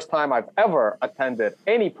the first time I've ever attended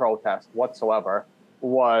any protest whatsoever,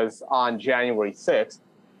 was on January 6th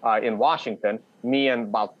in Washington. Me and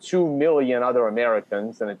about 2 million other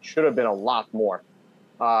Americans, and it should have been a lot more.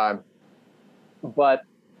 But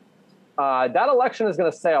that election is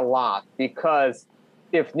going to say a lot, because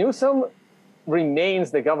if Newsom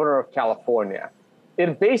remains the governor of California,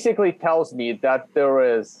 it basically tells me that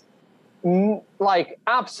there is like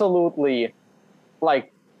absolutely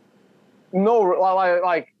like no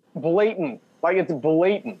like blatant, like it's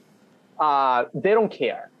blatant. They don't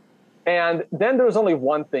care. And then there's only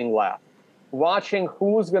one thing left: watching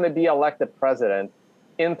who's going to be elected president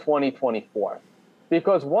in 2024.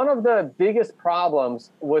 Because one of the biggest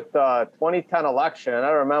problems with the 2010 election, and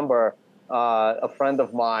I remember a friend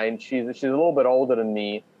of mine, she's a little bit older than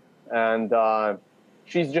me, and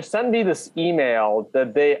she's just sent me this email the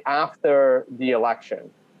day after the election.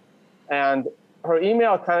 And her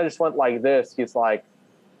email kind of just went like this. He's like,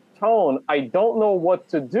 Tone, I don't know what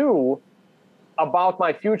to do about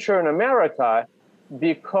my future in America,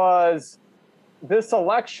 because this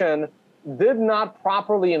election did not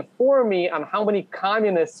properly inform me on how many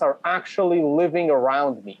communists are actually living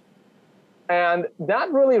around me. And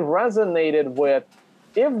that really resonated with,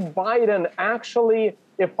 if Biden actually,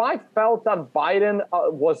 if I felt that Biden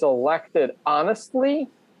was elected honestly,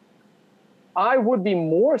 I would be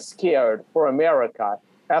more scared for America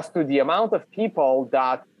as to the amount of people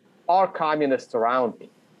that are communists around me.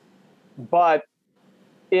 But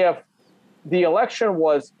if the election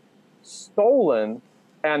was stolen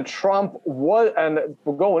and Trump was, and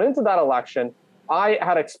going into that election, I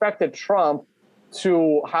had expected Trump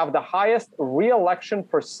to have the highest re-election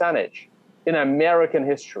percentage in American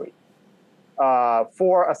history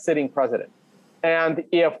for a sitting president. And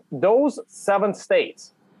if those 7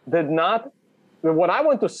 states did not, when I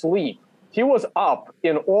went to sleep, he was up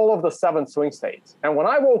in all of the 7 swing states. And when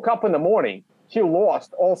I woke up in the morning, he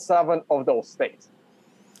lost all 7 of those states,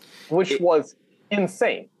 which was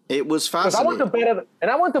insane. It was fascinating.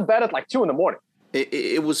 I went to bed at like 2 in the morning.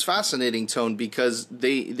 It was fascinating, Tone, because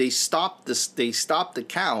they stopped the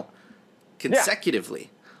count consecutively,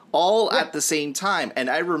 all at the same time. And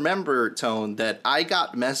I remember, Tone, that I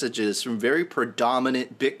got messages from very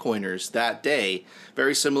predominant Bitcoiners that day,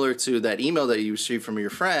 very similar to that email that you received from your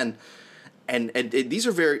friend. And these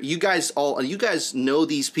are you guys know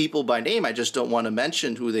these people by name. I just don't want to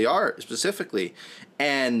mention who they are specifically.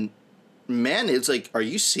 And man, it's like, are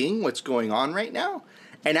you seeing what's going on right now?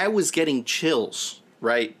 And I was getting chills,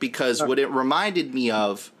 right? Because what it reminded me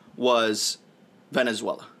of was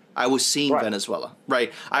Venezuela. I was seeing Venezuela,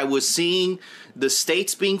 right? I was seeing the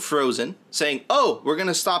states being frozen, saying, oh, we're going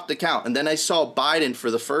to stop the count. And then I saw Biden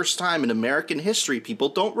for the first time in American history. People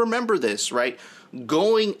don't remember this, right?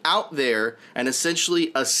 Going out there and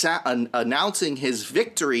essentially announcing his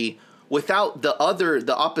victory without the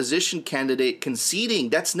opposition candidate conceding.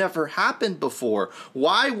 That's never happened before.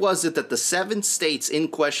 Why was it that the 7 states in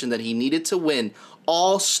question that he needed to win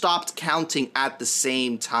all stopped counting at the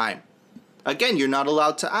same time? Again, you're not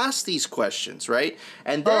allowed to ask these questions, right?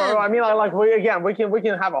 And then I mean, we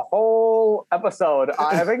can have a whole episode.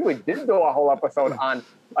 I think we did do a whole episode on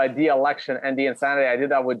the election and the insanity. I did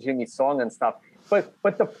that with Jimmy Song and stuff.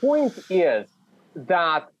 But the point is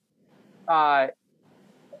that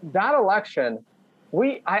that election,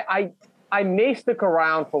 I may stick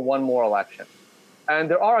around for one more election. And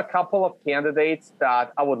there are a couple of candidates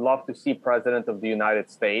that I would love to see president of the United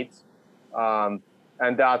States.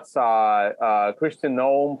 And that's Kristi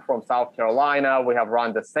Noem from South Carolina. We have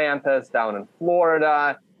Ron DeSantis down in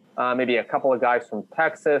Florida. Maybe a couple of guys from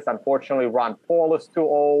Texas. Unfortunately, Ron Paul is too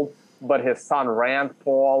old, but his son Rand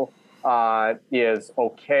Paul is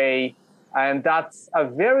okay. And that's a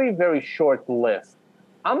very, very short list.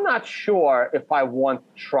 I'm not sure if I want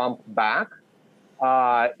Trump back,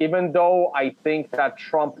 even though I think that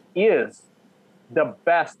Trump is the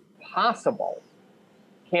best possible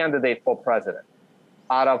candidate for president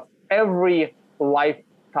out of every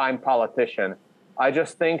lifetime politician. I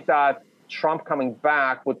just think that Trump coming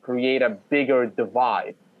back would create a bigger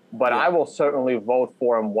divide. But I will certainly vote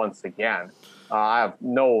for him once again. I have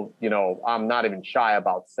I'm not even shy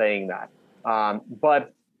about saying that.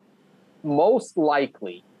 But most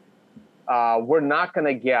likely, we're not going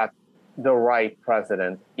to get the right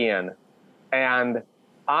president in. And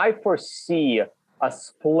I foresee a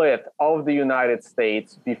split of the United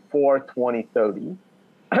States before 2030.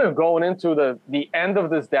 Going into the end of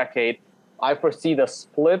this decade, I foresee the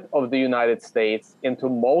split of the United States into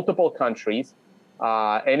multiple countries,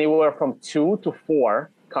 anywhere from 2 to 4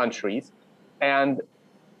 countries. And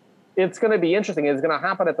it's going to be interesting. It's going to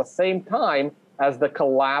happen at the same time as the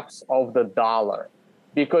collapse of the dollar,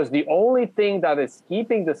 because the only thing that is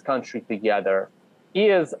keeping this country together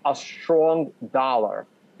is a strong dollar.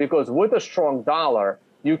 Because with a strong dollar,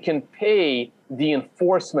 you can pay the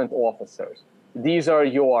enforcement officers. these are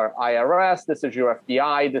your IRS, this is your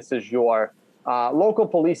FBI, this is your local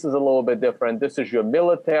police is a little bit different, this is your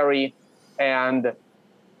military. And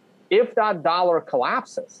if that dollar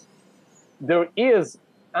collapses, there is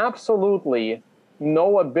absolutely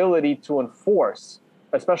no ability to enforce,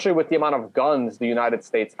 especially with the amount of guns the United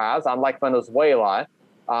States has. Unlike Venezuela,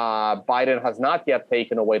 Biden has not yet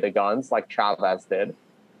taken away the guns like Chavez did.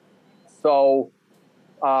 So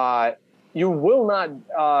you will not,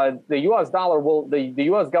 the US dollar will, the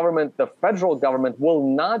US government, the federal government will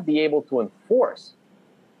not be able to enforce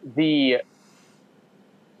the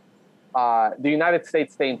United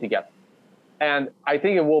States staying together. And I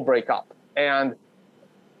think it will break up. And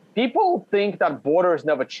people think that borders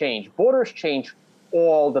never change. Borders change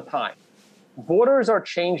all the time. Borders are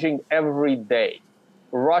changing every day.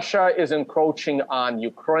 Russia is encroaching on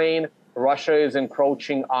Ukraine. Russia is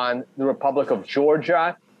encroaching on the Republic of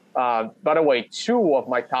Georgia. By the way, 2 of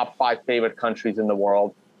my top 5 favorite countries in the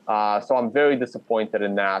world. So I'm very disappointed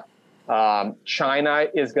in that. China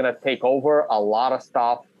is going to take over a lot of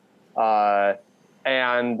stuff.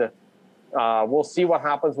 And we'll see what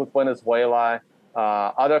happens with Venezuela.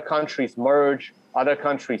 Other countries merge, other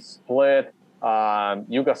countries split.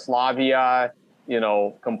 Yugoslavia,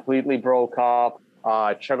 completely broke up.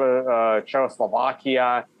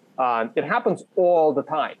 Czechoslovakia. It happens all the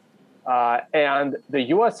time. And the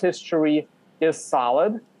U.S. history is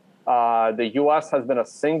solid. The U.S. has been a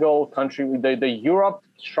single country. The Europe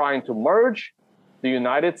is trying to merge. The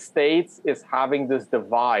United States is having this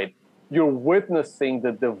divide. You're witnessing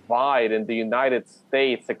the divide in the United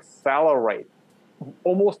States accelerate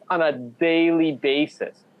almost on a daily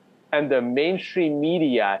basis. And the mainstream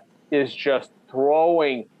media is just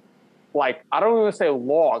throwing, like, I don't even say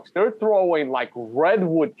logs, they're throwing like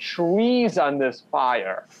redwood trees on this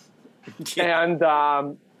fire. Yeah.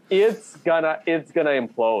 And it's gonna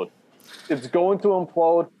implode. It's going to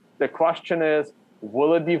implode. The question is,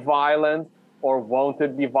 will it be violent or won't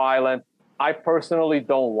it be violent? I personally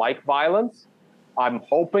don't like violence. I'm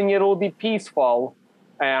hoping it'll be peaceful.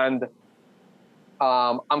 And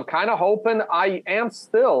I'm kind of hoping I am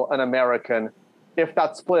still an American if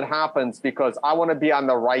that split happens, because I want to be on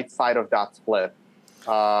the right side of that split.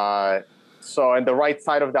 And the right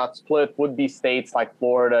side of that split would be states like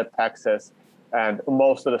Florida, Texas, and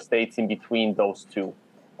most of the states in between those two,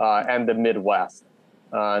 and the Midwest.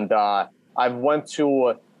 And I've went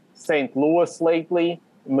to St. Louis lately,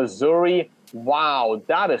 Missouri. Wow,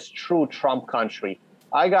 that is true Trump country.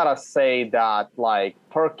 I gotta say that, like,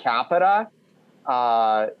 per capita,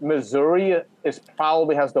 Missouri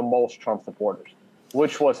probably has the most Trump supporters,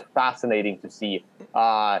 which was fascinating to see.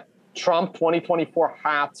 Trump 2024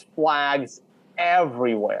 hats, flags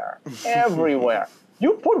everywhere, everywhere.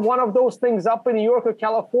 You put one of those things up in New York or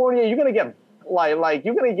California, you're gonna get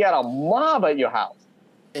you're gonna get a mob at your house.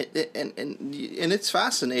 And it's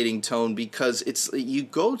fascinating, Tone, because you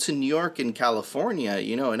go to New York and California,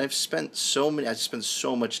 and I spent so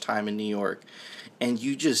much time in New York, and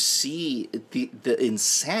you just see the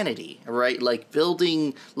insanity, right? Like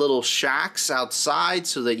building little shacks outside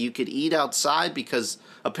so that you could eat outside, because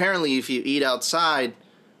apparently if you eat outside,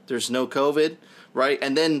 there's no COVID, right?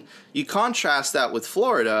 And then you contrast that with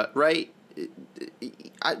Florida, right?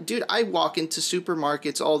 Dude, I walk into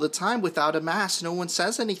supermarkets all the time without a mask. No one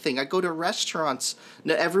says anything. I go to restaurants.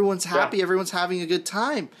 Everyone's happy. Yeah. Everyone's having a good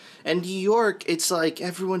time. And New York, it's like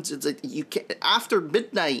you can't, after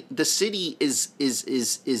midnight, the city is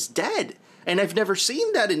dead. And I've never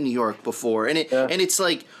seen that in New York before. And it's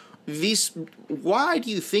like why do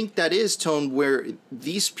you think that is, Tone, where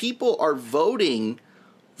these people are voting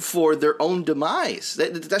for their own demise?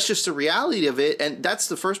 That's just the reality of it, and that's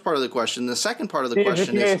the first part of the question. The second part of the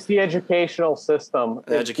question is the educational system.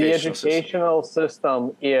 The educational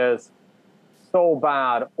system is so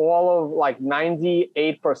bad. All of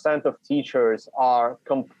 98% of teachers are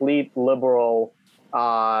complete liberal,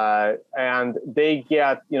 and they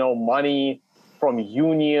get money from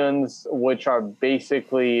unions, which are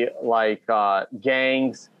basically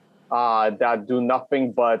gangs that do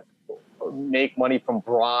nothing but make money from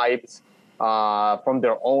bribes, from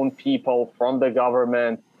their own people, from the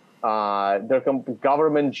government. Their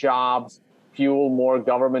government jobs fuel more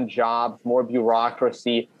government jobs, more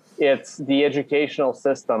bureaucracy. It's the educational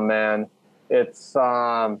system, man. It's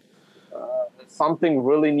something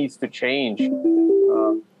really needs to change.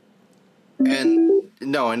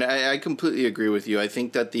 And I completely agree with you. I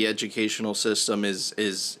think that the educational system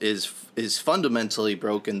is fundamentally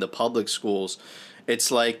broken. The public schools,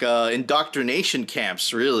 it's like indoctrination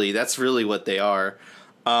camps, really. That's really what they are.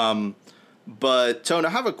 But, Tone, I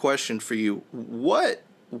have a question for you.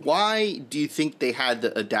 Why do you think they had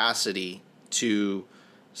the audacity to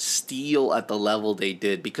steal at the level they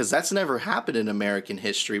did, because that's never happened in American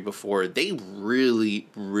history before. They really,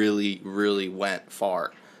 really, really went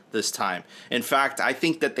far this time. In fact, I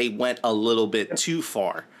think that they went a little bit too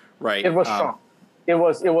far, right? It was Trump. It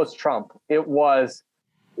was Trump. It was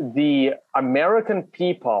the American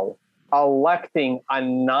people electing a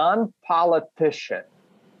non-politician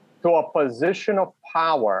to a position of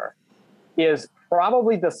power is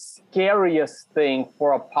probably the scariest thing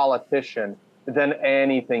for a politician than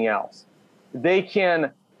anything else. They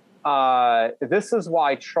can, this is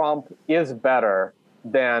why Trump is better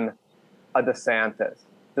than a DeSantis.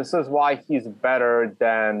 This is why he's better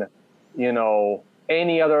than,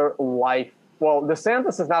 any other life. Well,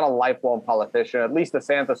 DeSantis is not a lifelong politician. At least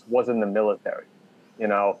DeSantis was in the military,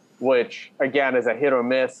 which again is a hit or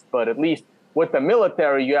miss. But at least with the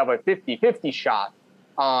military, you have a 50-50 shot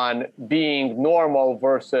on being normal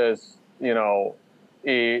versus, an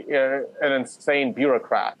insane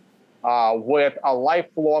bureaucrat. With a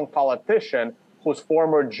lifelong politician whose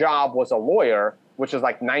former job was a lawyer, which is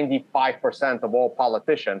like 95% of all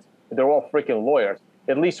politicians, they're all freaking lawyers.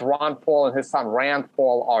 At least Ron Paul and his son Rand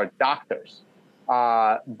Paul are doctors.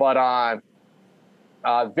 But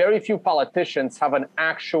very few politicians have an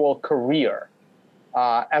actual career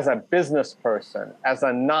as a business person, as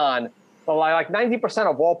a like 90%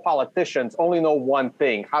 of all politicians only know one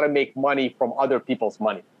thing: how to make money from other people's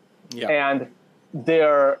money. Yeah. And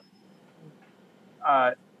they're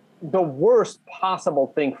the worst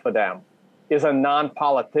possible thing for them is a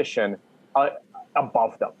non-politician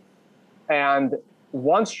above them. And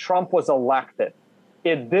once Trump was elected,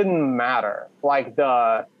 it didn't matter. Like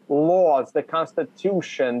the laws, the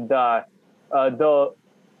Constitution, the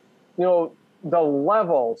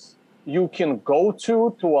levels you can go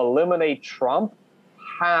to eliminate Trump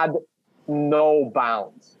had no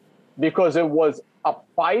bounds, because it was a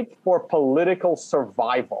fight for political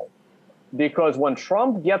survival. Because when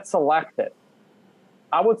Trump gets elected,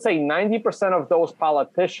 I would say 90% of those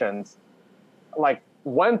politicians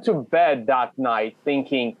went to bed that night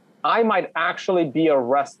thinking, I might actually be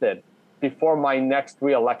arrested before my next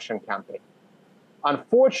re-election campaign.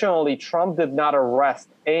 Unfortunately, Trump did not arrest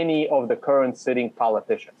any of the current sitting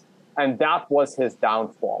politicians. And that was his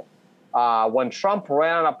downfall. When Trump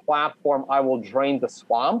ran on a platform, I will drain the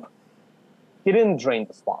swamp, he didn't drain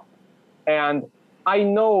the swamp. And I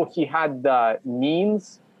know he had the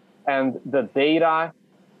means and the data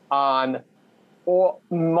on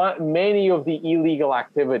many of the illegal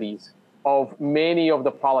activities of many of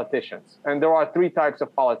the politicians. And there are three types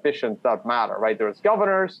of politicians that matter, right? There's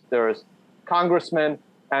governors, there's congressmen,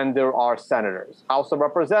 and there are senators. House of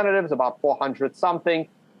Representatives, about 400 something,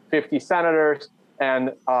 50 senators,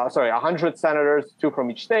 and 100 senators, 2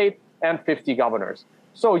 from each state, and 50 governors.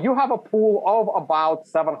 So you have a pool of about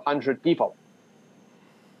 700 people.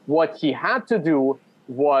 What he had to do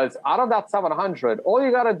was, out of that 700, all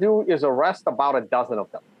you got to do is arrest about a dozen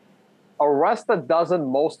of them. Arrest a dozen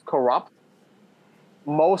most corrupt.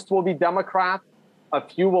 Most will be Democrat. A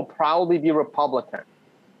few will probably be Republican.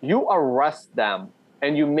 You arrest them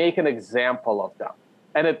and you make an example of them.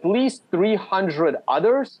 And at least 300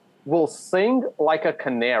 others will sing like a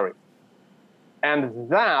canary. And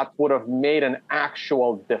that would have made an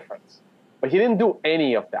actual difference. But he didn't do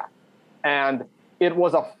any of that. And it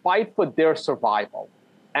was a fight for their survival.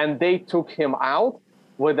 And they took him out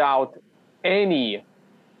without any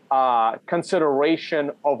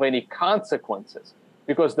consideration of any consequences,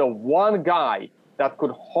 because the one guy that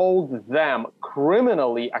could hold them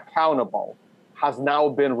criminally accountable has now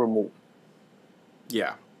been removed.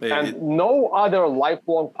 Yeah. And no other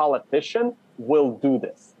lifelong politician will do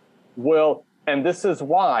this. And this is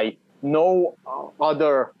why no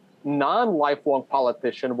other non-lifelong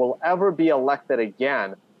politician will ever be elected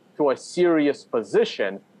again to a serious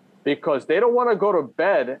position, because they don't want to go to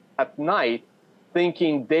bed at night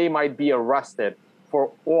thinking they might be arrested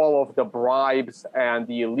for all of the bribes and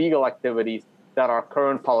the illegal activities that our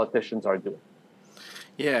current politicians are doing.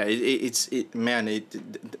 Yeah, it's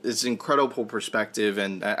incredible perspective,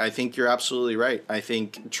 and I think you're absolutely right. I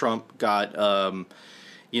think Trump got, I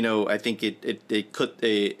think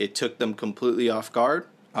it took them completely off guard.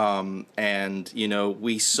 And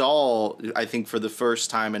we saw, I think for the first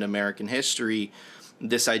time in American history,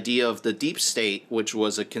 this idea of the deep state, which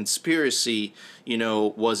was a conspiracy,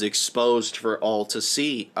 was exposed for all to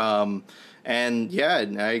see. And yeah,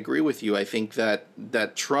 I agree with you. I think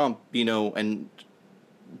that Trump, and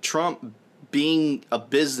Trump being a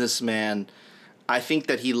businessman, I think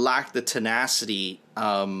that he lacked the tenacity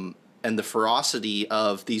and the ferocity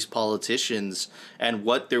of these politicians and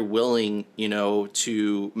what they're willing,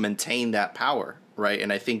 to maintain that power. right?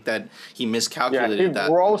 And I think that he Yeah, miscalculated that.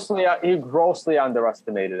 he grossly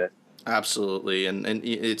underestimated it. Absolutely, and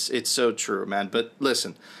it's so true, man. But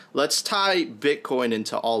listen, let's tie Bitcoin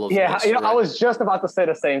into all of Yeah, this, I right? was just about to say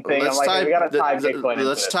the same thing. I'm Let's like, tie we got to tie Bitcoin into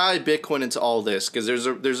let's this. tie Bitcoin into all this, because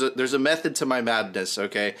there's a method to my madness,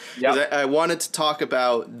 okay? Because Yep. I wanted to talk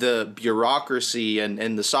about the bureaucracy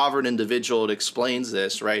and the sovereign individual. It explains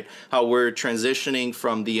this, right? How we're transitioning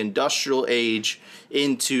from the industrial age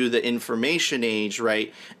into the information age,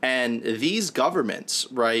 right? And these governments,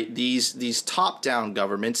 right? These top down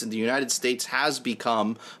governments in the United States has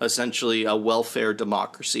become essentially a welfare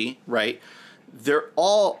democracy, right? They're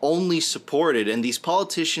all only supported, and these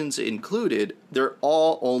politicians included, they're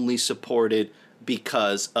all only supported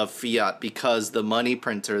because of fiat, because the money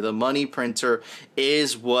printer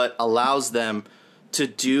is what allows them to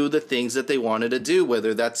do the things that they wanted to do,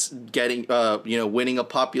 whether that's getting, winning a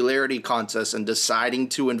popularity contest and deciding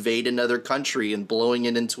to invade another country and blowing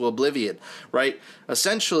it into oblivion, right?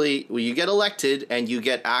 Essentially, well, you get elected and you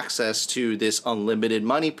get access to this unlimited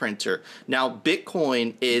money printer. Now,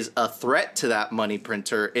 Bitcoin is a threat to that money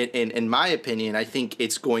printer. In my opinion, I think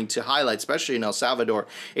it's going to highlight, especially in El Salvador,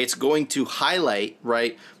 it's going to highlight,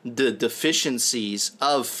 right, the deficiencies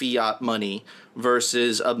of fiat money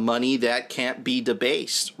versus a money that can't be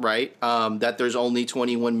debased, right? That there's only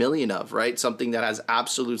 21 million of, right? Something that has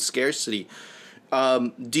absolute scarcity.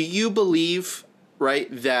 Do you believe, right,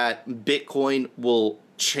 that Bitcoin will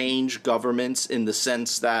change governments in the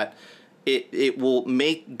sense that it will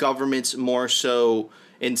make governments more so,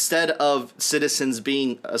 instead of citizens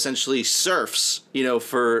being essentially serfs,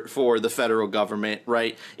 for the federal government,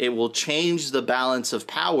 right? It will change the balance of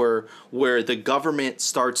power where the government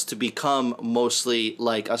starts to become mostly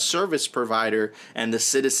like a service provider and the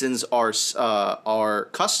citizens are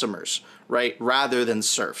customers, right? Rather than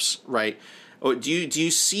serfs, right? Or do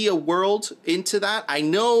you see a world into that? I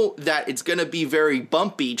know that it's going to be very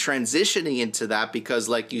bumpy transitioning into that because,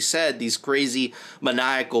 like you said, these crazy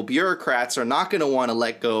maniacal bureaucrats are not going to want to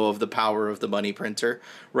let go of the power of the money printer,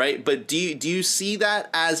 right? But do you see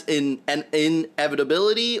that as an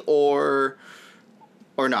inevitability or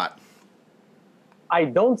not? I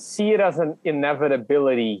don't see it as an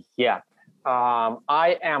inevitability yet.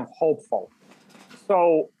 I am hopeful.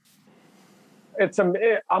 So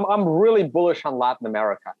I'm really bullish on Latin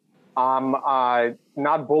America. I'm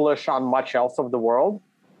not bullish on much else of the world,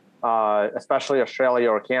 especially Australia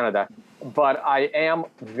or Canada. But I am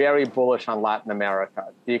very bullish on Latin America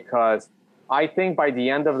because I think by the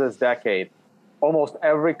end of this decade, almost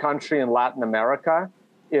every country in Latin America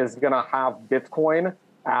is going to have Bitcoin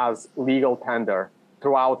as legal tender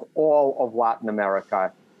throughout all of Latin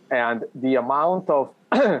America. And the amount of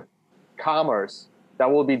commerce that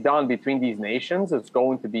will be done between these nations is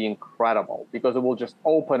going to be incredible because it will just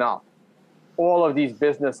open up all of these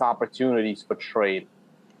business opportunities for trade.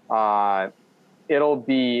 It'll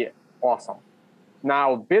be awesome.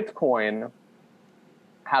 Now, Bitcoin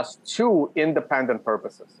has two independent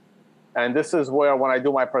purposes. And this is where, when I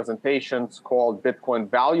do my presentations called Bitcoin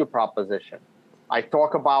Value Proposition, I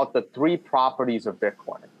talk about the three properties of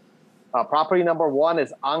Bitcoin. Property number one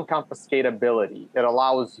is unconfiscatability. It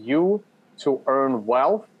allows you to earn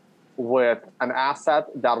wealth with an asset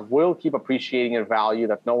that will keep appreciating in value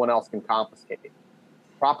that no one else can confiscate.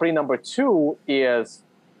 Property number two is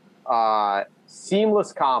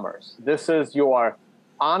seamless commerce. This is your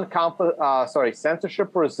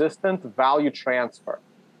censorship-resistant value transfer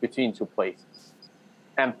between two places.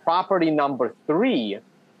 And property number three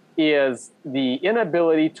is the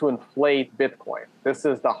inability to inflate Bitcoin. This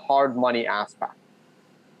is the hard money aspect.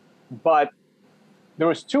 But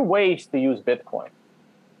there's two ways to use Bitcoin.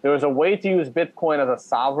 There's a way to use Bitcoin as a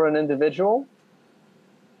sovereign individual,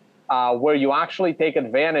 where you actually take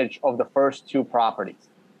advantage of the first two properties.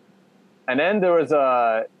 And then there is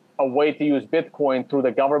a way to use Bitcoin through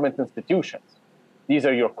the government institutions. These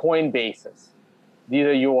are your Coinbases. These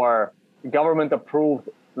are your government approved,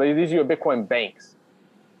 these are your Bitcoin banks.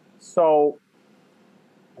 So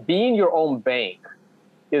being your own bank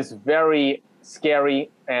is very scary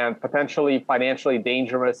and potentially financially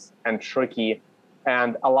dangerous and tricky.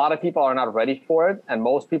 And a lot of people are not ready for it. And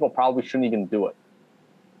most people probably shouldn't even do it.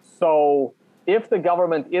 So if the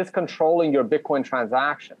government is controlling your Bitcoin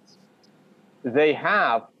transactions, they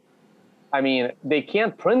can't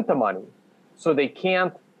print the money. So they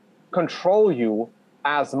can't control you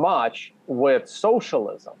as much with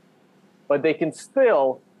socialism. But they can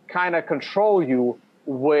still kind of control you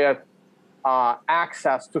with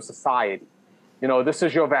access to society. This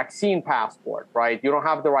is your vaccine passport, right? You don't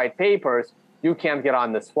have the right papers, you can't get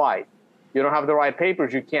on this flight. You don't have the right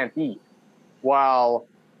papers, you can't eat. Well,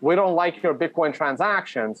 we don't like your Bitcoin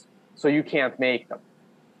transactions, so you can't make them.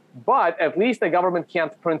 But at least the government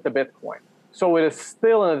can't print the Bitcoin. So it is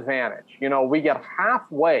still an advantage. We get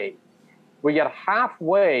halfway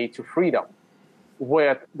to freedom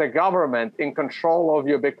with the government in control of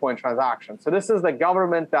your Bitcoin transactions. So this is the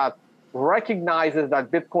government that recognizes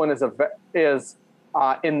that Bitcoin is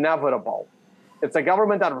inevitable. It's a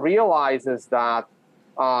government that realizes that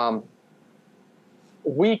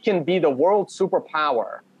we can be the world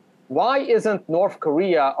superpower. Why isn't North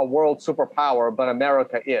Korea a world superpower, but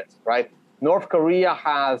America is, right? North Korea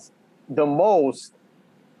has the most,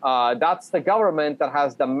 that's the government that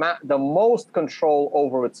has the most control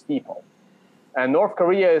over its people. And North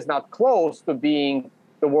Korea is not close to being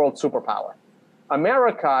the world superpower.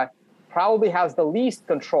 America probably has the least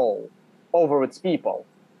control over its people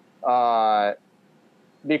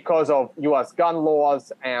because of US gun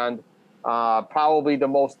laws and probably the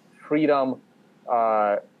most freedom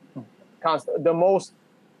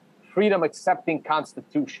accepting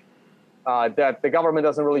constitution that the government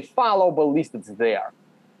doesn't really follow, but at least it's there.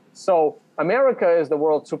 So America is the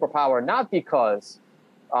world superpower not because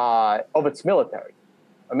of its military.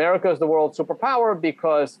 America is the world superpower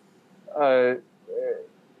because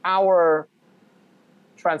our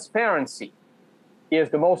transparency is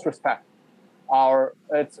the most respected.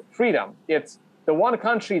 It's freedom. It's the one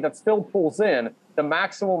country that still pulls in the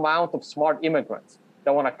maximum amount of smart immigrants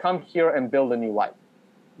that want to come here and build a new life.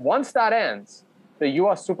 Once that ends, the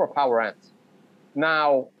US superpower ends.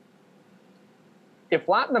 Now, if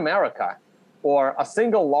Latin America or a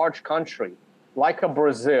single large country like a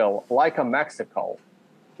Brazil, like a Mexico,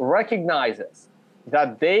 recognizes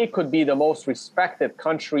that they could be the most respected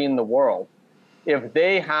country in the world if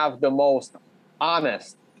they have the most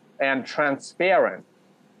honest and transparent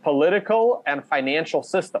political and financial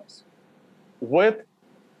systems with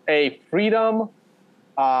a freedom,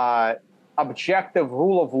 objective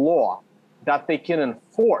rule of law that they can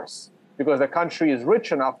enforce because the country is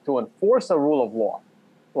rich enough to enforce a rule of law.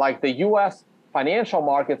 Like the US financial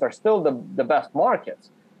markets are still the best markets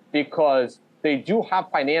because they do have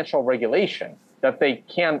financial regulation that they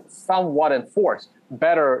can somewhat enforce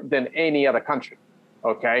better than any other country,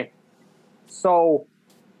 okay? So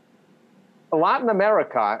Latin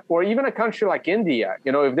America, or even a country like India,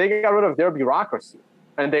 if they got rid of their bureaucracy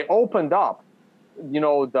and they opened up,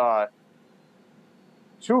 the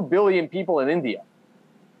 2 billion people in India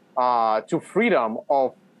to freedom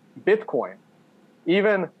of Bitcoin,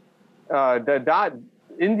 even that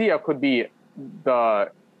India could be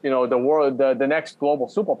the world, the next global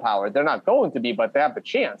superpower. They're not going to be, but they have the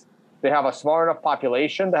chance. They have a smart enough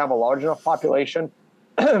population. They have a large enough population.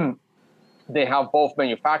 They have both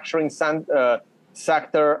manufacturing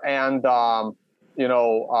sector and a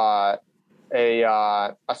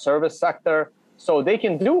service sector, so they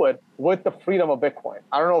can do it with the freedom of Bitcoin.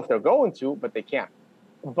 I don't know if they're going to, but they can.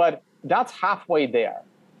 But that's halfway there.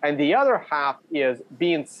 And the other half is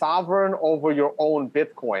being sovereign over your own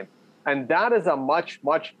Bitcoin. And that is a much,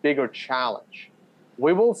 much bigger challenge.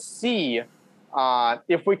 We will see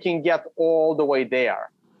if we can get all the way there.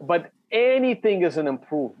 But anything is an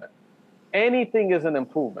improvement. Anything is an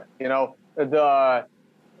improvement. So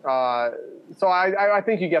I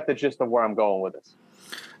think you get the gist of where I'm going with this.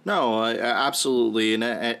 No, absolutely.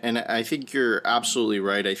 And I think you're absolutely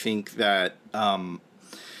right. I think that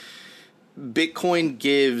Bitcoin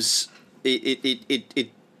gives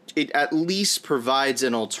it at least provides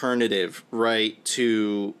an alternative, right,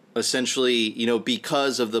 to essentially,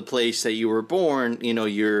 because of the place that you were born,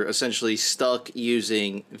 you're essentially stuck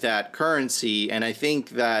using that currency. And I think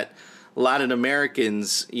that Latin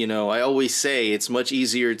Americans, I always say it's much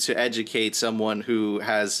easier to educate someone who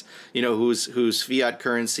has, whose fiat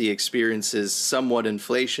currency experiences somewhat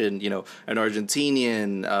inflation, an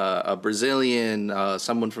Argentinian, a Brazilian,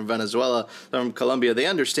 someone from Venezuela, from Colombia. They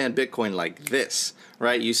understand Bitcoin like this,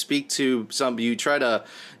 right? You speak to you try to,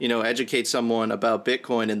 educate someone about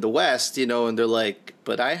Bitcoin in the West, and they're like,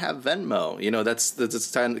 but I have Venmo, that's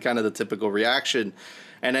kind of the typical reaction.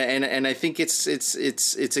 And I think it's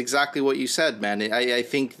exactly what you said, man. I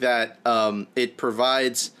think that it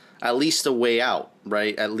provides at least a way out,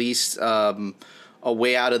 right? At least a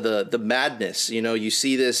way out of the madness. You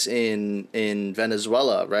see this in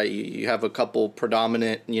Venezuela, right? You have a couple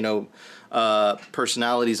predominant,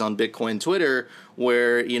 personalities on Bitcoin Twitter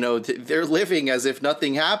where, they're living as if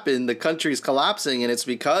nothing happened. The country's collapsing, and it's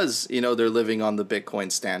because, they're living on the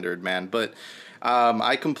Bitcoin standard, man. But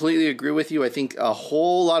I completely agree with you. I think a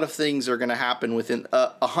whole lot of things are going to happen within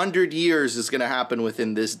 100 years is going to happen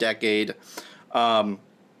within this decade.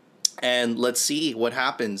 and let's see what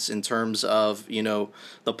happens in terms of,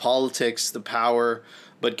 the politics, the power.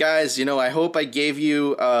 But guys, I hope I gave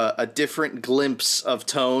you a different glimpse of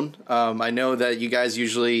Tone. I know that you guys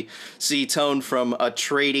usually see Tone from a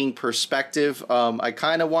trading perspective. I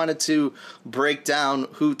kind of wanted to break down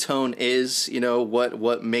who Tone is,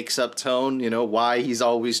 what makes up Tone, why he's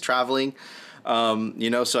always traveling.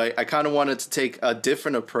 So I kind of wanted to take a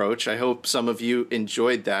different approach. I hope some of you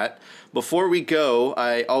enjoyed that. Before we go,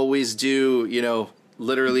 I always do,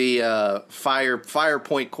 literally fire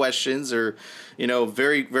point questions, or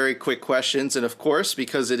very, very quick questions. And of course,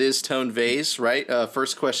 because it is Tone Vase, right,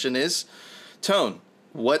 first question is, Tone,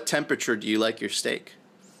 what temperature do you like your steak?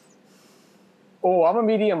 Oh, I'm a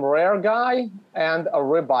medium rare guy and a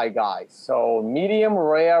ribeye guy, so medium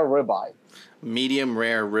rare ribeye. Medium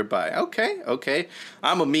rare ribeye. Okay.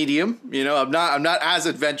 I'm a medium. I'm not as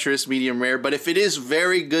adventurous medium rare, but if it is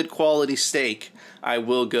very good quality steak, I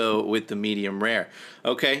will go with the medium rare.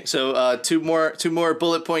 Okay, so two more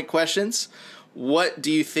bullet point questions. What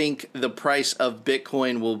do you think the price of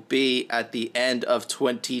Bitcoin will be at the end of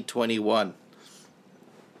 2021?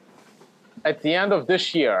 At the end of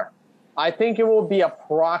this year, I think it will be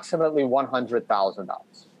approximately $100,000.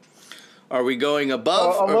 Are we going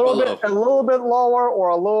above or below? A little bit lower or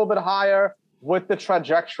a little bit higher with the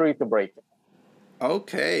trajectory to break it.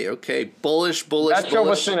 Okay. Bullish. That's your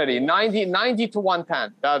vicinity. 90 to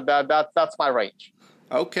 110. That's my range.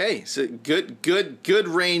 Okay, so good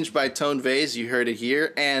range by Tone Vase. You heard it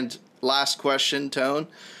here. And last question, Tone.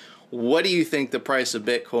 What do you think the price of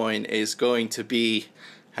Bitcoin is going to be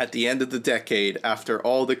at the end of the decade, after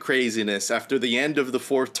all the craziness, after the end of the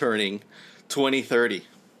fourth turning, 2030?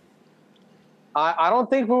 I don't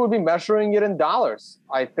think we would be measuring it in dollars.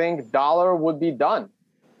 I think dollar would be done.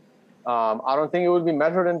 I don't think it would be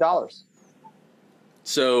measured in dollars.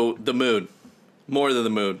 So the moon, more than the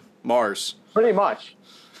moon, Mars. Pretty much.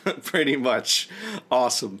 Pretty much.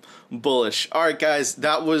 Awesome. Bullish. All right, guys,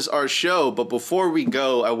 that was our show. But before we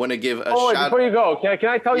go, I want to give a shout. Before you go, can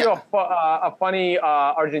I tell you a funny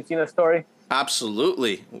Argentina story?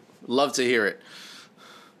 Absolutely. Love to hear it.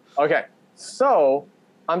 Okay. So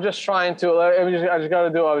I'm just trying to, I was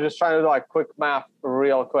just trying to do like quick math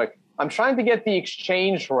real quick. I'm trying to get the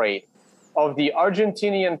exchange rate of the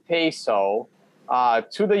Argentinian peso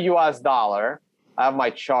to the US dollar. I have my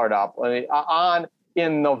chart up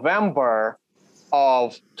in November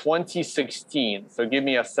of 2016. So give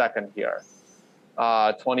me a second here.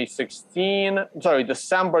 December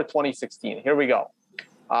 2016. Here we go.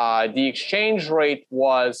 The exchange rate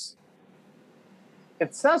was,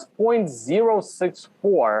 it says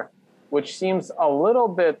 0.064, which seems a little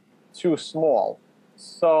bit too small.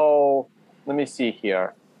 So let me see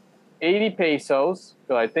here. 80 pesos,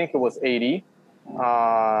 because I think it was 80,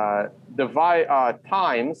 times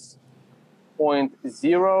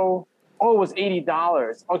 0.0, it was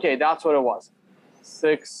 $80. Okay, that's what it was.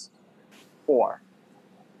 64.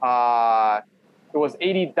 It was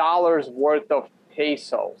 $80 worth of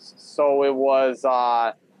pesos. So it was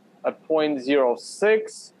a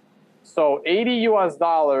 0.06. So 80 US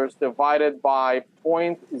dollars divided by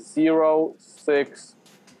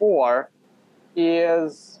 0.064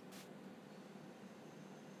 is,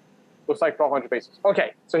 looks like 1,200 pesos.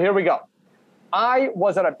 Okay, so here we go. I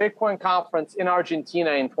was at a Bitcoin conference in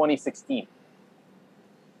Argentina in 2016.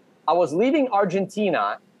 I was leaving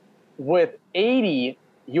Argentina with 80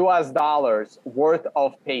 US dollars worth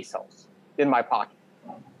of pesos in my pocket.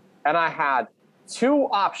 And I had two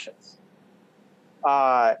options.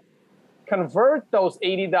 Convert those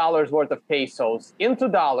 $80 worth of pesos into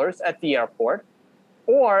dollars at the airport,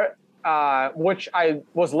 or, which I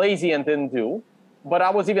was lazy and didn't do, but I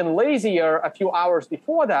was even lazier a few hours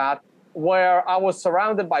before that, where I was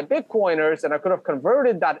surrounded by Bitcoiners and I could have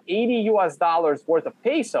converted that 80 US dollars worth of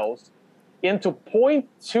pesos into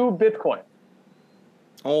 0.2 Bitcoin.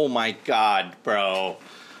 Oh my God, bro.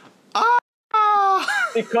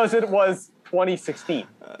 Because it was 2016.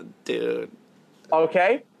 Dude.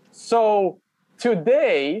 Okay? So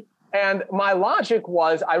today, and my logic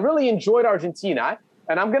was I really enjoyed Argentina,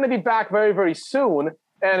 and I'm going to be back very, very soon,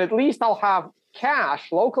 and at least I'll have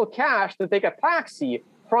cash, local cash, to take a taxi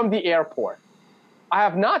from the airport. I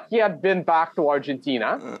have not yet been back to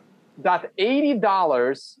Argentina. That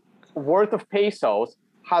 $80 worth of pesos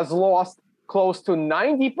has lost close to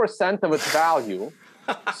 90% of its value.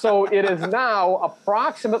 So it is now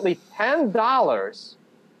approximately $10.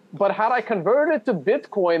 But had I converted to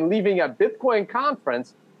Bitcoin, leaving a Bitcoin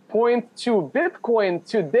conference, 0.2 Bitcoin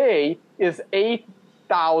today is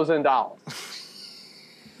 $8,000.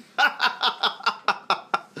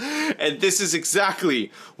 And this is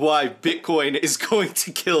exactly why Bitcoin is going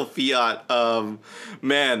to kill fiat. Tone,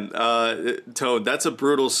 that's a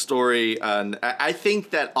brutal story. And I think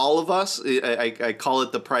that all of us, I call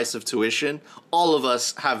it the price of tuition, all of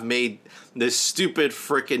us have made this stupid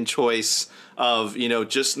frickin' choice of,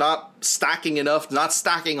 just not stacking enough, not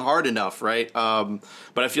stacking hard enough, right? But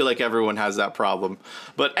I feel like everyone has that problem.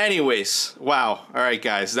 But anyways, wow. All right,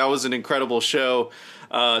 guys, that was an incredible show.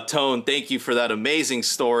 Tone, thank you for that amazing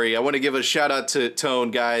story. I want to give a shout out to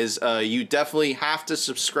Tone, guys. You definitely have to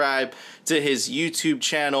subscribe to his YouTube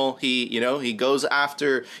channel. He does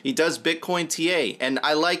Bitcoin TA, and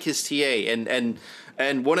I like his TA.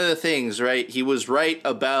 And one of the things, right, he was right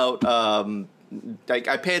about,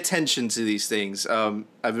 I pay attention to these things.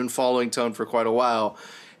 I've been following Tone for quite a while.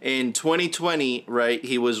 In 2020, right,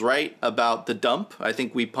 he was right about the dump. I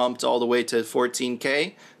think we pumped all the way to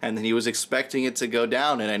 14K, and then he was expecting it to go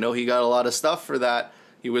down, and I know he got a lot of stuff for that.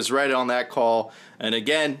 He was right on that call. And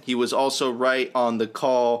again, he was also right on the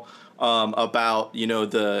call about,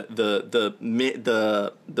 the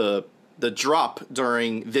drop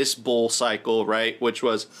during this bull cycle, right, which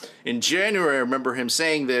was in January. I remember him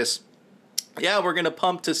saying this. Yeah, we're going to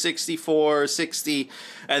pump to 64, 60,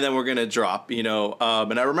 and then we're going to drop,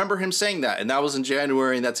 and I remember him saying that, and that was in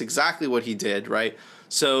January, and that's exactly what he did, right?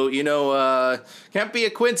 So, can't be a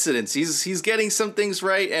coincidence. He's getting some things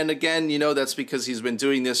right, and again, that's because he's been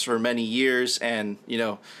doing this for many years, and,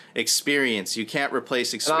 experience. You can't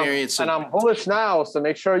replace experience. And I'm bullish now, so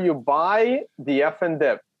make sure you buy the F and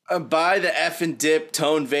dip. Buy the F and dip.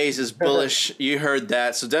 Tone Vays is bullish. You heard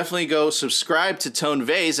that. So definitely go subscribe to Tone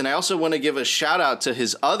Vays. And I also want to give a shout out to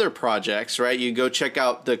his other projects, right? You go check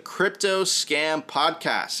out the Crypto Scam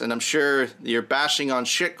Podcast. And I'm sure you're bashing on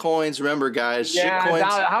shitcoins. Remember, guys, shitcoins.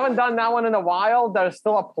 I haven't done that one in a while. There's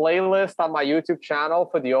still a playlist on my YouTube channel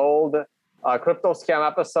for the old Crypto Scam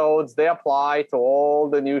episodes. They apply to all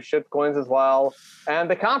the new shitcoins as well. And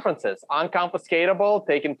the conferences, Unconfiscatable,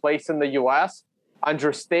 taking place in the US.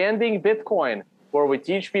 Understanding Bitcoin, where we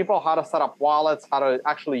teach people how to set up wallets, how to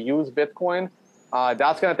actually use Bitcoin.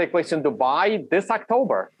 That's going to take place in Dubai this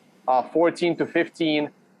October, 14 to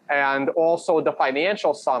 15. And also the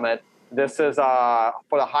Financial Summit. This is for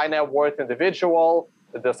the high net worth individual,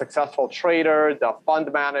 the successful trader, the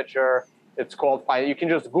fund manager. It's called, you can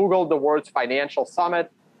just Google the words Financial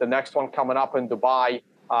Summit. The next one coming up in Dubai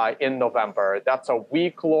in November. That's a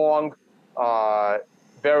week-long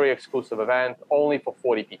very exclusive event, only for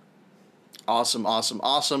 40 people. Awesome.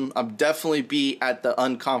 I'll definitely be at the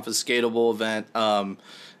Unconfiscatable event.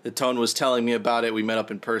 The Tone was telling me about it. We met up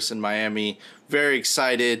in person in Miami. Very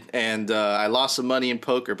excited, and I lost some money in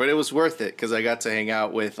poker, but it was worth it because I got to hang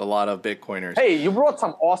out with a lot of Bitcoiners. Hey, you brought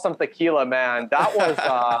some awesome tequila, man. That was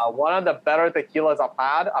one of the better tequilas I've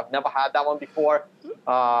had. I've never had that one before.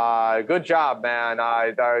 Good job, man.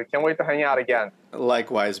 I can't wait to hang out again.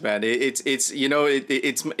 Likewise, man.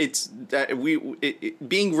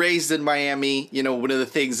 Being raised in Miami, one of the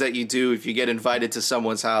things that you do if you get invited to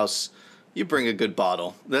someone's house, you bring a good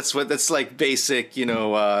bottle. That's like basic,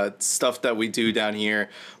 stuff that we do down here.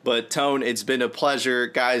 But Tone, it's been a pleasure,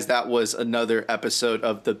 guys. That was another episode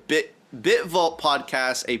of the BitVault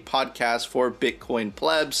podcast, a podcast for Bitcoin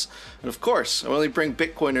plebs. And of course, I only bring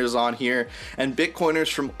Bitcoiners on here, and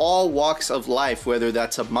Bitcoiners from all walks of life, whether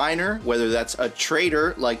that's a miner, whether that's a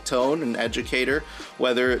trader like Tone, an educator,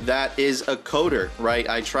 whether that is a coder, right?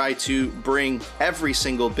 I try to bring every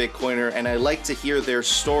single Bitcoiner, and I like to hear their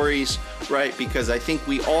stories, right? Because I think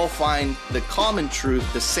we all find the common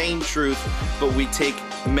truth, the same truth, but we take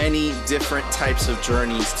many different types of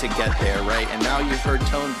journeys to get there, right? And now you've heard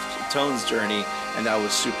Tone's journey, and that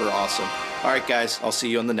was super awesome. All right, guys, I'll see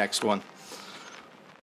you on the next one.